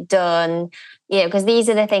have it done. Because these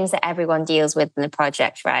are the things that everyone deals with in the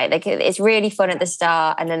project, right? Like it's really fun at the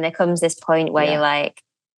start. And then there comes this point where you're like,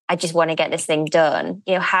 I just want to get this thing done.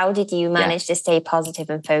 How did you manage to stay positive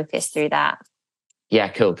and focused through that? Yeah,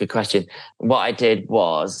 cool. Good question. What I did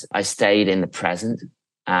was I stayed in the present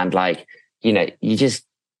and you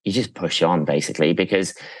just push on basically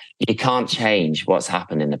because you can't change what's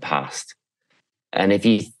happened in the past. And if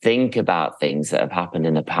you think about things that have happened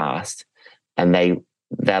in the past and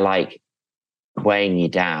they're like weighing you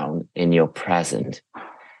down in your present,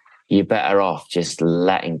 you're better off just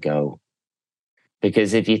letting go.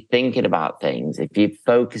 Because if you're thinking about things, if you're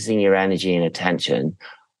focusing your energy and attention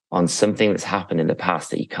on something that's happened in the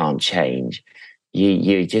past that you can't change,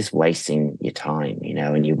 you're just wasting your time,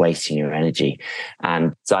 and you're wasting your energy.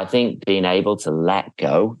 And so I think being able to let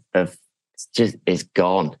go of it's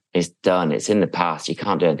gone, it's done, it's in the past, you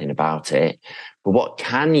can't do anything about it. But what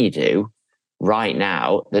can you do right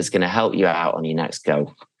now that's going to help you out on your next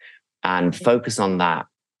go? and focus on that,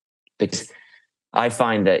 because I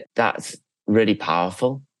find that that's really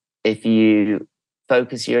powerful. If you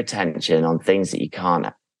focus your attention on things that you can't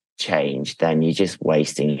change, then you're just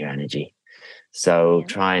wasting your energy. So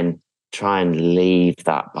try and leave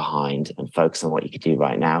that behind and focus on what you could do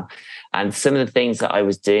right now. And some of the things that I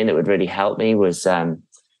was doing that would really help me was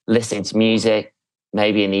listening to music.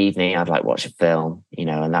 Maybe in the evening, I'd like watch a film,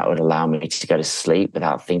 and that would allow me to go to sleep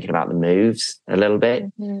without thinking about the moves a little bit.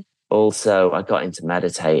 Mm-hmm. Also, I got into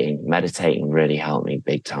meditating. Meditating really helped me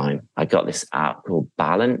big time. I got this app called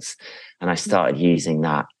Balance, and I started using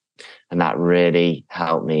that. And that really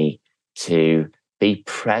helped me to be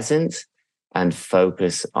present and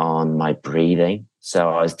focus on my breathing. So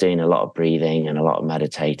I was doing a lot of breathing and a lot of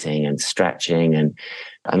meditating and stretching. And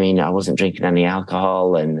I wasn't drinking any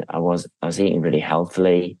alcohol, and I was eating really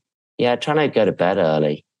healthily. Yeah, trying to go to bed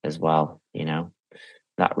early as well,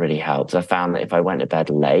 that really helps. I found that if I went to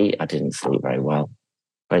bed late, I didn't sleep very well.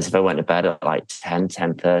 Whereas if I went to bed at like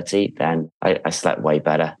 10:30, then I slept way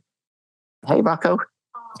better. Hey, Rocco.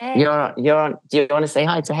 Hey. You're on. Do you want to say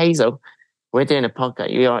hi to Hazel? We're doing a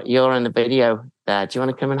podcast. You're in the video there. Do you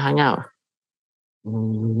want to come and hang out?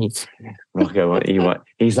 Rocco,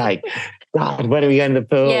 he's like, God, when are we going to the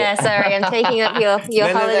pool? Yeah, sorry, I'm taking up your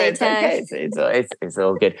holiday time. Okay. It's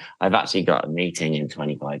all good. I've actually got a meeting in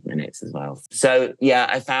 25 minutes as well. So yeah,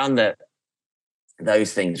 I found that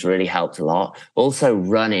those things really helped a lot. Also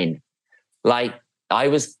running, like I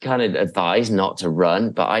was kind of advised not to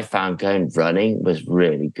run, but I found going running was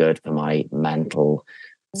really good for my mental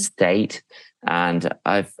state. And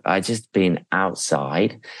I just been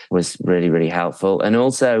outside was really, really helpful. And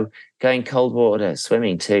also going cold water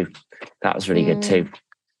swimming too. That was really good too.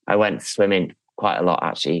 I went swimming quite a lot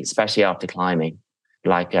actually, especially after climbing.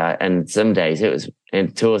 And some days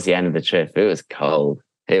towards the end of the trip, it was cold.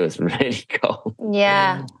 It was really cold.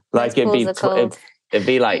 Yeah. It'd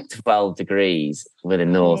be like 12 degrees with a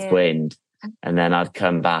north wind. And then I'd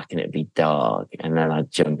come back and it'd be dark. And then I'd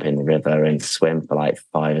jump in the river and swim for like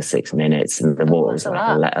 5 or 6 minutes. And the water was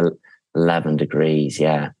like 11 degrees.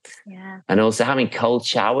 Yeah. And also having cold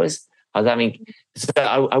showers. I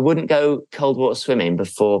wouldn't go cold water swimming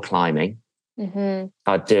before climbing. Mm-hmm.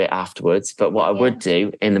 I'd do it afterwards. But what I would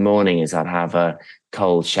do in the morning is I'd have a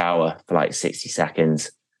cold shower for like 60 seconds.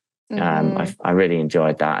 Mm-hmm. I really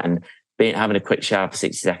enjoyed that. And having a quick shower for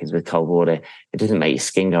 60 seconds with cold water, it doesn't make your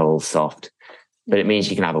skin go all soft, but it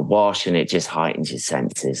means you can have a wash and it just heightens your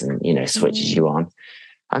senses and, switches you on.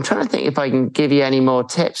 I'm trying to think if I can give you any more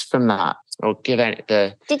tips from that or give out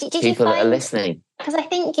the people that are listening. Because I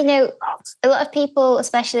think, a lot of people,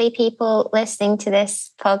 especially people listening to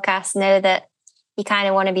this podcast, know that you kind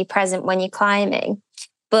of want to be present when you're climbing.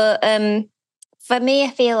 But for me,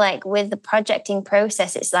 I feel like with the projecting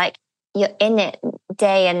process, it's like you're in it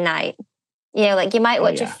day and night. You might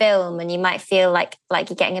watch a film and you might feel like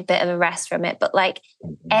you're getting a bit of a rest from it, but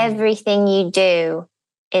everything you do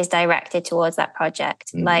is directed towards that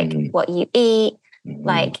project. Like what you eat,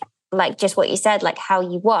 like just what you said, like how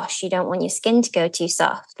you wash. You don't want your skin to go too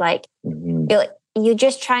soft. You're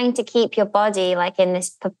just trying to keep your body in this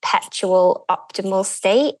perpetual optimal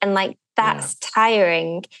state, and that's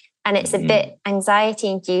tiring. And it's a bit anxiety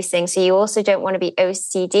inducing. So you also don't want to be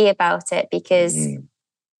OCD about it because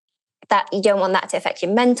that you don't want that to affect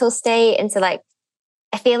your mental state. And so I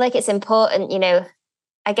feel like it's important,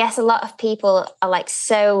 I guess a lot of people are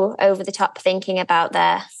so over the top thinking about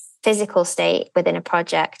their physical state within a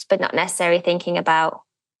project, but not necessarily thinking about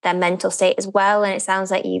their mental state as well. And it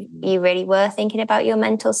sounds like you really were thinking about your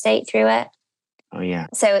mental state through it. Oh yeah.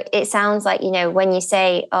 So it sounds like, when you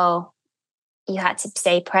say, oh, you had to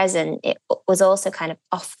stay present, it was also kind of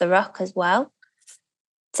off the rock as well.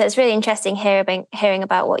 So it's really interesting hearing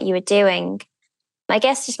about what you were doing. I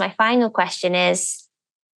guess just my final question is,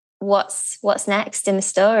 what's next in the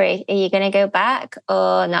story? Are you going to go back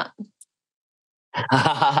or not?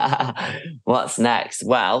 What's next?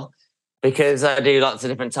 Well, because I do lots of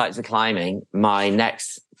different types of climbing, my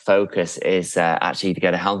next focus is actually to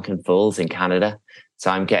go to Helmcken Falls in Canada. So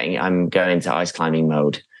I'm going into ice climbing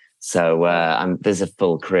mode. So there's a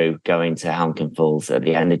full crew going to Helmcken Falls at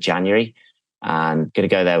the end of January, and going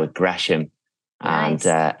to go there with Gresham and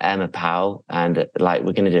Emma Powell, and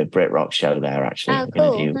we're going to do a Brit Rock show there. Actually, we're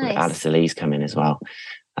going to do Alistair Lee's coming as well,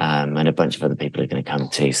 and a bunch of other people are going to come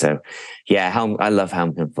too. So yeah, I love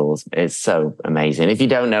Helmcken Falls. It's so amazing. If you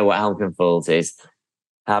don't know what Helmcken Falls is,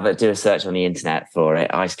 do a search on the internet for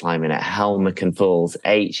it. Ice climbing at Helmcken Falls,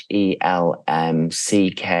 HELMCKEN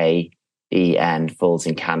Falls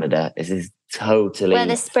in Canada. This is totally where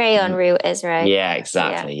the spray on route is, right? Yeah,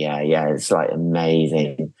 exactly. Yeah. It's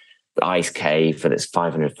amazing. ice cave that's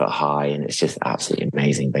 500 foot high, and it's just absolutely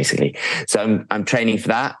amazing, basically. So I'm training for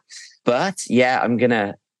that. But yeah, I'm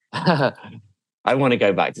gonna. I want to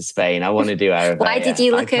go back to Spain. I want to do Aravea. Why did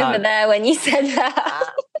you look over there when you said that?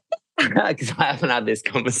 Because I haven't had this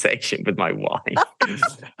conversation with my wife.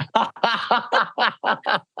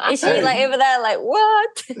 Is she like over there like,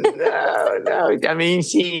 what? No. I mean,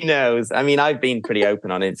 she knows. I mean, I've been pretty open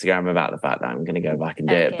on Instagram about the fact that I'm going to go back and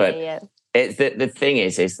do it. But it's the thing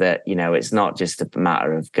is that, you know, it's not just a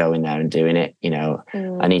matter of going there and doing it. You know,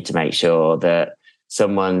 I need to make sure that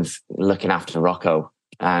someone's looking after Rocco,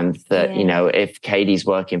 and that, you know, if Katie's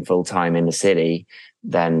working full time in the city,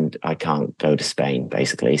 then I can't go to Spain,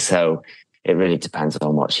 basically. So it really depends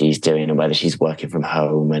on what she's doing and whether she's working from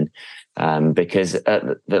home. And because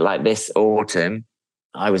like this autumn,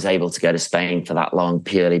 I was able to go to Spain for that long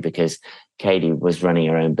purely because Katie was running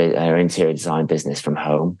her interior design business from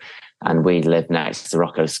home, and we lived next to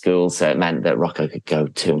Rocco's school. So it meant that Rocco could go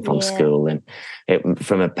to and from school. And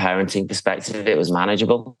from a parenting perspective, it was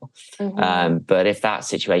manageable. But if that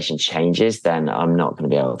situation changes, then I'm not going to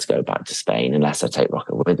be able to go back to Spain unless I take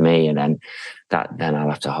Rocco with me. And then I'll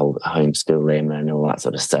have to homeschool him and all that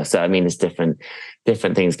sort of stuff. So, I mean, there's different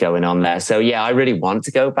things going on there. So yeah, I really want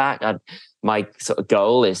to go back. My sort of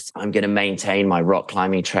goal is I'm going to maintain my rock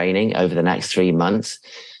climbing training over the next 3 months,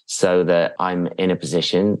 so that I'm in a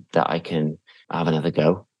position that I can have another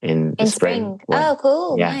go in the spring. Oh,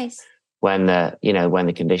 cool. Nice. When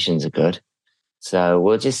the conditions are good. So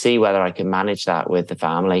we'll just see whether I can manage that with the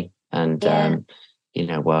family and,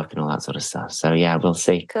 work and all that sort of stuff. So yeah, we'll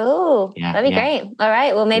see. Cool. Yeah, that'd be great. All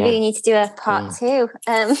right. Well, maybe we need to do a part 2.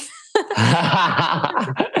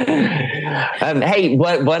 Hey,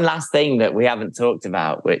 one last thing that we haven't talked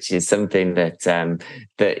about, which is something that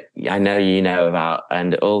I know you know about,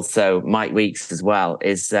 and also Mike Weeks as well,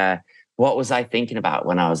 is what was I thinking about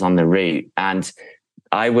when I was on the route? And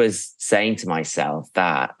I was saying to myself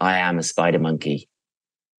that I am a spider monkey.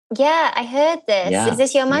 Yeah, I heard this. Yeah. Is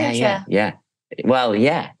this your mantra? Yeah. Well,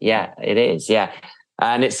 yeah, it is. Yeah.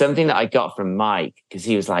 And it's something that I got from Mike, because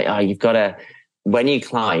he was like, oh, you've got to, when you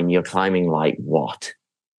climb, you're climbing like what?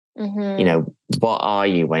 You know, what are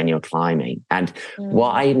you when you're climbing? And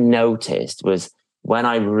what I noticed was when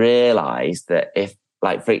I realized that if,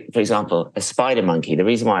 like, for example, a spider monkey, the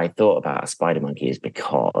reason why I thought about a spider monkey is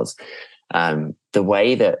because the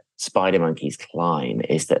way that spider monkeys climb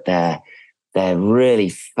is that they're really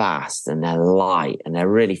fast and they're light and they're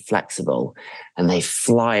really flexible and they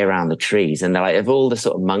fly around the trees. And they're like, of all the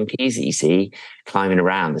sort of monkeys that you see climbing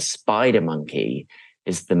around, the spider monkey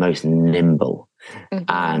is the most nimble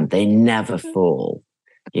and they never fall,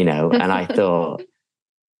 you know. And I thought,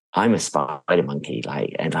 I'm a spider monkey,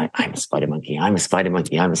 I'm a spider monkey, I'm a spider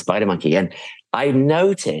monkey, I'm a spider monkey. And I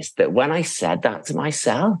noticed that when I said that to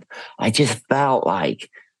myself, I just felt like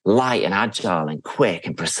light and agile and quick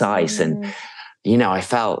and precise. And, you know, I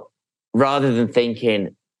felt, rather than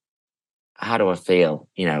thinking, how do I feel?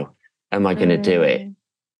 You know, am I going to do it?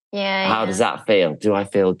 How does that feel? Do I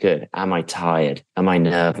feel good? Am I tired? Am I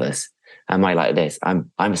nervous? Am I like this?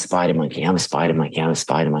 I'm a spider monkey. I'm a spider monkey. I'm a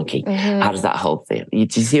spider do How does that whole feel? Do you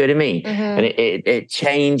see what I mean? And it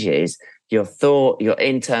changes your thought, your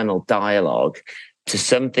internal dialogue to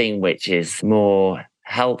something which is more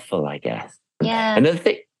helpful, I guess. Yeah.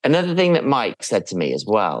 Another thing that Mike said to me as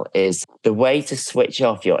well is the way to switch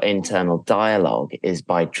off your internal dialogue is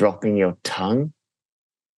by dropping your tongue.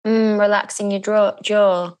 Relaxing your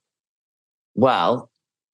jaw. Well,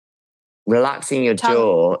 relaxing your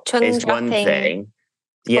jaw is one thing.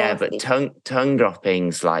 Yeah, but tongue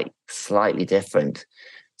dropping's like slightly different.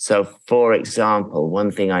 So, for example,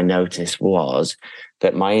 one thing I noticed was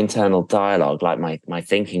that my internal dialogue, like my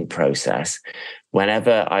thinking process,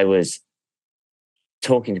 whenever I was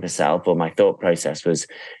talking to myself or my thought process was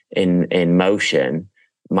in motion,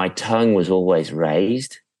 my tongue was always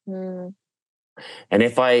raised. And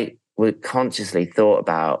if I would consciously thought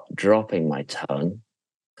about dropping my tongue,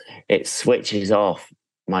 it switches off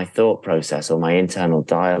my thought process or my internal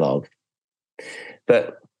dialogue.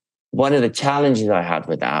 But one of the challenges I had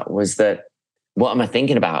with that was that, what am I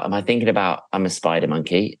thinking about? Am I thinking about I'm a spider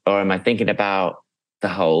monkey, or am I thinking about the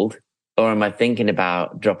hold, or am I thinking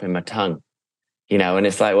about dropping my tongue? You know, and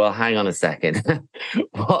it's like, well, hang on a second.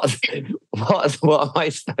 what am I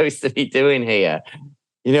supposed to be doing here?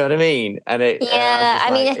 You know what I mean? And it,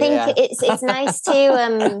 I think it's nice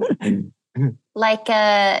to like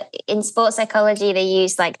in sports psychology, they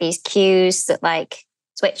use like these cues that like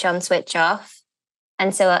switch on, switch off.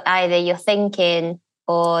 And so either you're thinking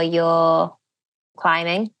or you're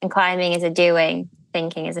climbing, and climbing is a doing,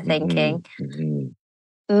 thinking is a thinking.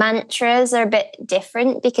 mantras are a bit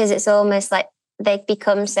different because it's almost like they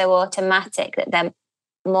become so automatic that they're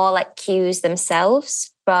more like cues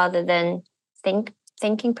themselves rather than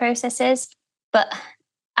thinking processes. But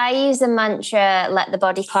I use the mantra, let the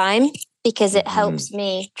body climb, because it helps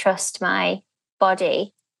me trust my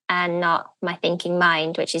body and not my thinking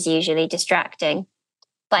mind, which is usually distracting.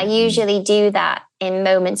 But I usually do that in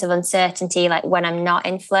moments of uncertainty, like when I'm not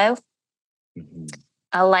in flow.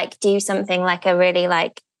 I'll like do something like a really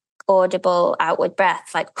like audible outward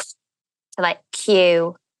breath, like to like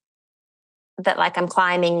cue that like I'm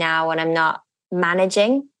climbing now and I'm not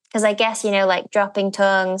managing. Because I guess, you know, like dropping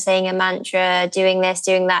tongue, saying a mantra, doing this,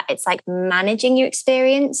 doing that, it's like managing your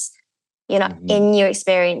experience. You're not in your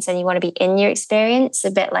experience and you want to be in your experience,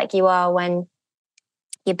 a bit like you are when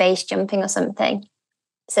you're base jumping or something.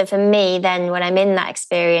 So for me, then when I'm in that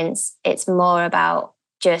experience, it's more about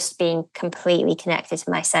just being completely connected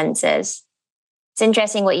to my senses. It's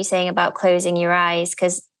interesting what you're saying about closing your eyes,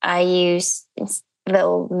 because I use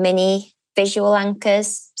little mini visual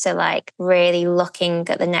anchors. So like really looking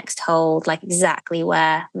at the next hold, like exactly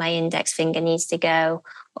where my index finger needs to go,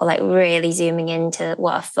 or like really zooming into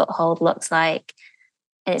what a foothold looks like.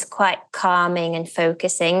 And it's quite calming and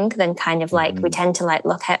focusing than kind of like we tend to like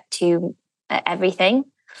look at everything.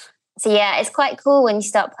 So yeah, it's quite cool when you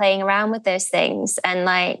start playing around with those things. And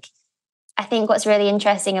like, I think what's really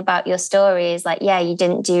interesting about your story is like, yeah, you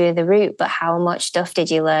didn't do the route, but how much stuff did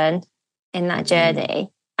you learn in that journey?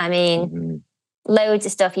 I mean, loads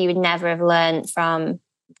of stuff you would never have learned from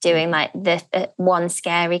doing like the one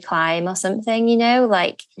scary climb or something, you know,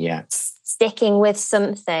 like sticking with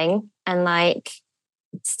something and like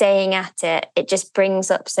staying at it. It just brings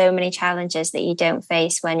up so many challenges that you don't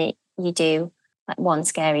face when you do like one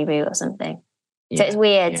scary route or something. So it's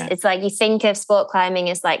weird. It's like you think of sport climbing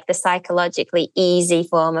as like the psychologically easy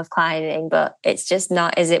form of climbing, but it's just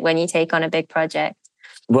not, is it, when you take on a big project?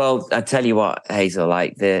 Well, I tell you what, Hazel,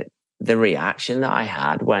 like the reaction that I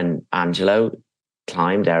had when Angelo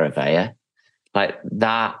climbed Eravea, like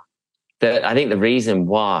that, I think the reason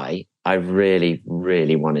why I really,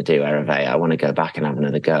 really want to do Eravea, I want to go back and have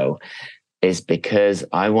another go, is because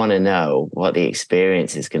I want to know what the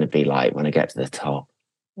experience is going to be like when I get to the top.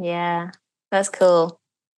 Yeah, that's cool.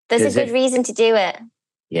 There's a good reason to do it.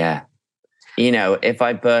 Yeah. You know, if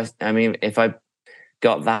I got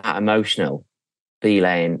that emotional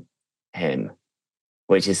belaying him,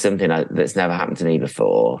 which is something that's never happened to me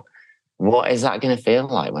before, what is that going to feel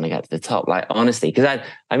like when I get to the top? Like, honestly, because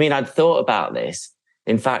I'd thought about this.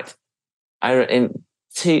 In fact,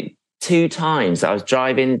 two times I was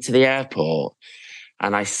driving to the airport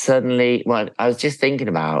and I was just thinking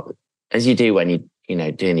about, as you do when you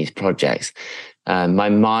know, doing these projects, my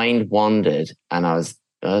mind wandered, and as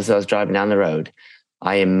I was driving down the road,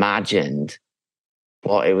 I imagined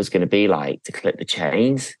what it was going to be like to clip the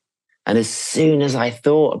chains. And as soon as I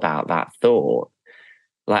thought about that thought,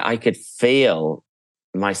 like I could feel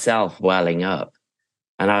myself welling up.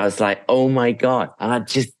 And I was like, oh my God. And I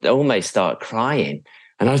just almost started crying.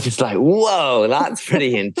 And I was just like, whoa, that's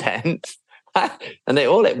pretty intense. And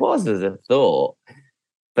all it was a thought.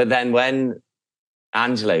 But then when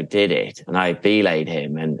Angelo did it and I belayed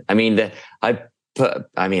him, and I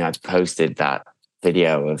posted that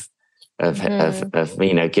video of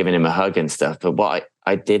you know, giving him a hug and stuff. But what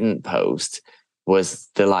I didn't post was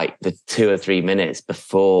the 2 or 3 minutes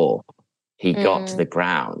before he got to the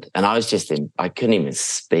ground. And I was I couldn't even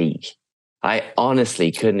speak. I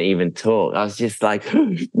honestly couldn't even talk. I was just like,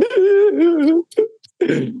 and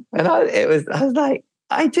I was like,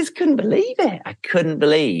 I just couldn't believe it. I couldn't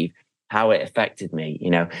believe how it affected me, you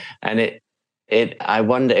know. And I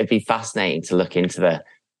wonder, it'd be fascinating to look into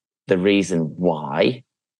the reason why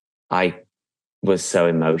I was so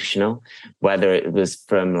emotional, whether it was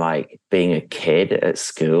from like being a kid at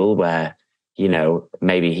school where, you know,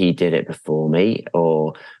 maybe he did it before me,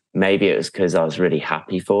 or maybe it was because I was really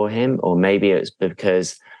happy for him, or maybe it was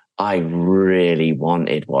because I really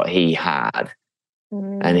wanted what he had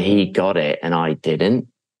and he got it and I didn't.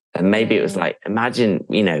 And maybe it was like, imagine,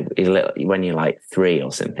 you know, when you're like 3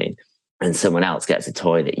 or something and someone else gets a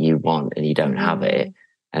toy that you want and you don't have it,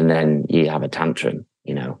 and then you have a tantrum,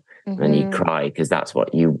 you know, and you cry because that's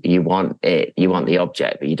what you want you want the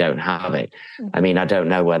object, but you don't have it. I mean, I don't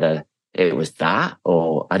know whether it was that,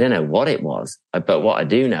 or I don't know what it was, but what I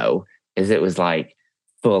do know is it was like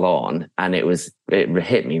full on, and it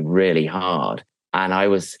hit me really hard. And I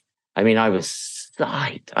was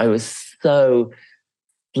psyched. I was so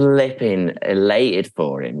flipping elated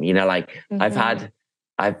for him. You know, like I've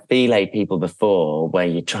I've belayed people before where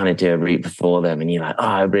you're trying to do a route before them and you're like, oh,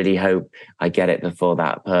 I really hope I get it before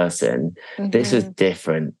that person. Mm-hmm. This was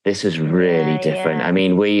different. This was really different. Yeah. I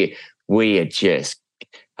mean,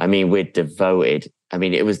 we're devoted. I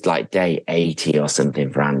mean, it was like day 80 or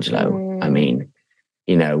something for Angelo. I mean,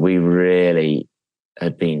 you know, we really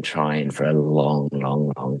had been trying for a long,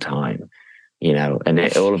 long, long time, you know, and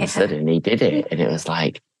all of a sudden he did it. And it was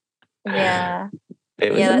like,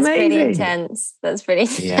 it was that's amazing. Pretty intense. That's pretty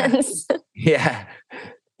intense. Yeah,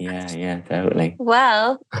 totally.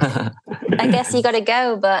 Well, I guess you got to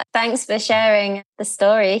go, but thanks for sharing the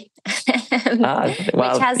story, which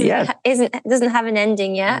doesn't have an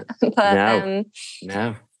ending yet, but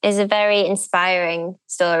no, is a very inspiring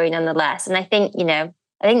story nonetheless. And I think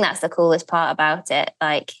that's the coolest part about it,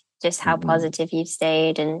 like just how positive you've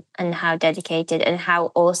stayed and how dedicated and how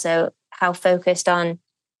focused on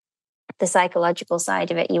the psychological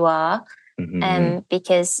side of it you are,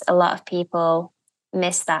 because a lot of people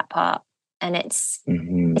miss that part, and it's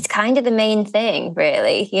kind of the main thing,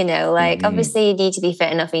 really. You know, like obviously you need to be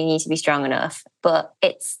fit enough and you need to be strong enough, but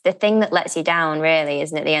it's the thing that lets you down, really,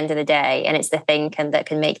 isn't it? At the end of the day, and it's the thing that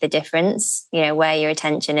can make the difference. You know, where your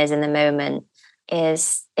attention is in the moment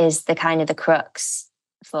is the kind of the crux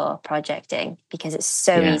for projecting, because it's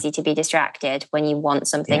so easy to be distracted when you want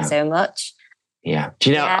something so much. Yeah. Do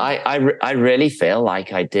you know, I really feel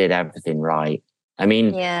like I did everything right. I mean,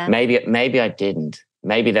 maybe I didn't.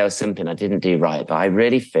 Maybe there was something I didn't do right, but I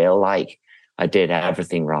really feel like I did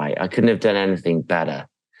everything right. I couldn't have done anything better,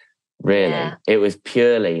 really. Yeah. It was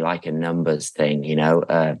purely like a numbers thing, you know.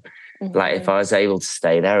 Like if I was able to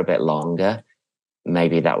stay there a bit longer,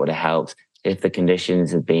 maybe that would have helped. If the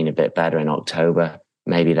conditions had been a bit better in October,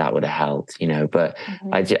 maybe that would have helped, you know, but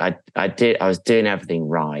I was doing everything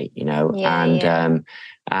right, you know, and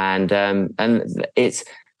it's,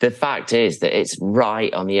 the fact is that it's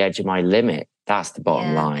right on the edge of my limit. That's the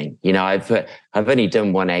bottom line. You know, I've only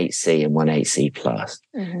done 1/8C and 1/8C plus,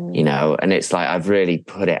 you know, and it's like, I've really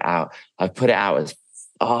put it out. I've put it out as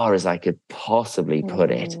far as I could possibly put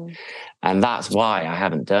it. And that's why I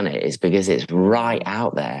haven't done it, is because it's right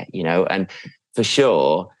out there, you know, and for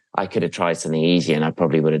sure, I could have tried something easy and I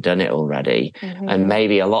probably would have done it already. And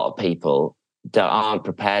maybe a lot of people aren't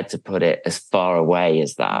prepared to put it as far away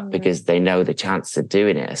as that because they know the chances of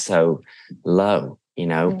doing it are so low, you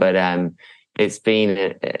know, but it's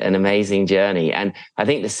been an amazing journey. And I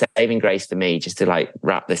think the saving grace for me, just to like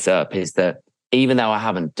wrap this up, is that even though I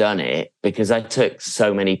haven't done it, because I took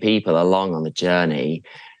so many people along on the journey,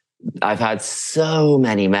 I've had so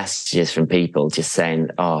many messages from people just saying,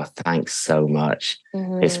 oh, thanks so much.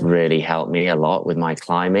 It's really helped me a lot with my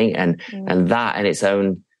climbing. And that in its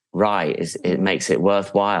own right it makes it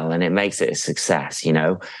worthwhile, and it makes it a success, you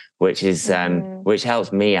know, which is, which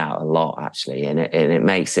helps me out a lot, actually. And it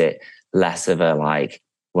makes it less of a like,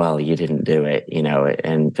 well, you didn't do it, you know,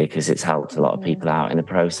 and because it's helped a lot of people out in the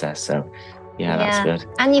process. So yeah, that's good.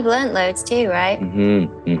 And you've learned loads too, right?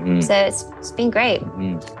 So it's been great.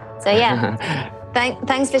 So yeah,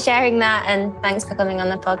 thanks for sharing that, and thanks for coming on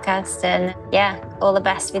the podcast, and all the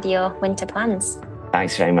best with your winter plans.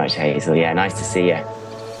 Thanks very much, Hazel. Yeah, nice to see you.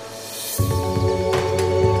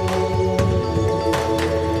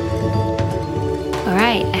 All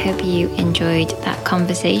right, I hope you enjoyed that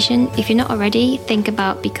conversation. If you're not already, think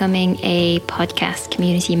about becoming a podcast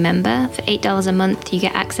community member. For $8 a month, you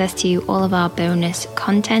get access to all of our bonus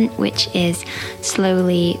content, which is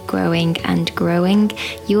slowly growing and growing.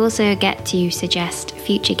 You also get to suggest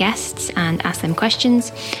future guests and ask them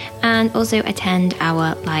questions, and also attend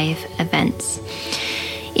our live events.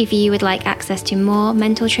 If you would like access to more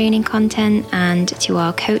mental training content and to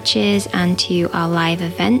our coaches and to our live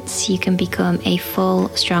events, you can become a full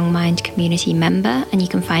Strong Mind community member, and you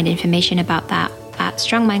can find information about that at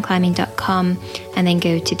strongmindclimbing.com and then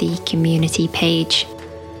go to the community page.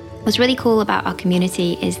 What's really cool about our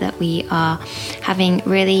community is that we are having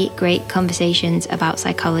really great conversations about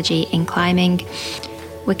psychology in climbing.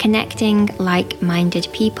 We're connecting like-minded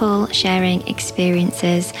people, sharing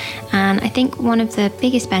experiences, and I think one of the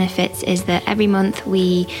biggest benefits is that every month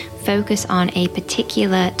we focus on a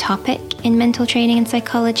particular topic in mental training and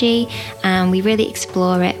psychology, and we really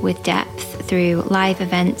explore it with depth through live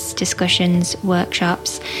events, discussions,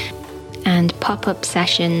 workshops, and pop-up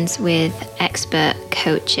sessions with expert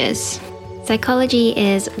coaches. Psychology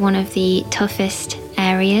is one of the toughest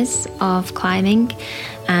areas of climbing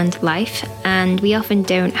and life, and we often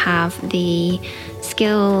don't have the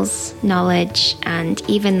skills, knowledge, and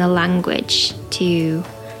even the language to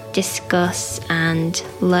discuss and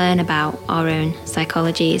learn about our own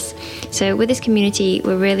psychologies. So with this community,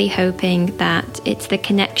 we're really hoping that it's the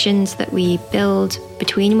connections that we build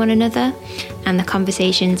between one another and the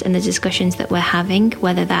conversations and the discussions that we're having,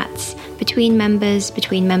 whether that's between members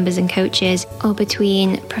and coaches, or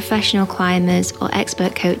between professional climbers or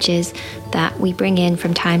expert coaches that we bring in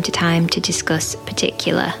from time to time to discuss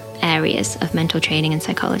particular areas of mental training and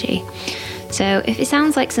psychology. So if it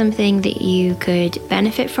sounds like something that you could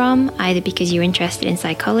benefit from, either because you're interested in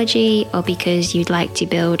psychology or because you'd like to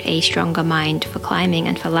build a stronger mind for climbing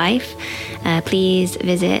and for life, please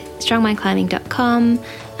visit strongmindclimbing.com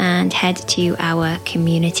and head to our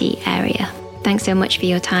community area. Thanks so much for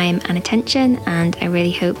your time and attention, and I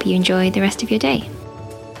really hope you enjoy the rest of your day.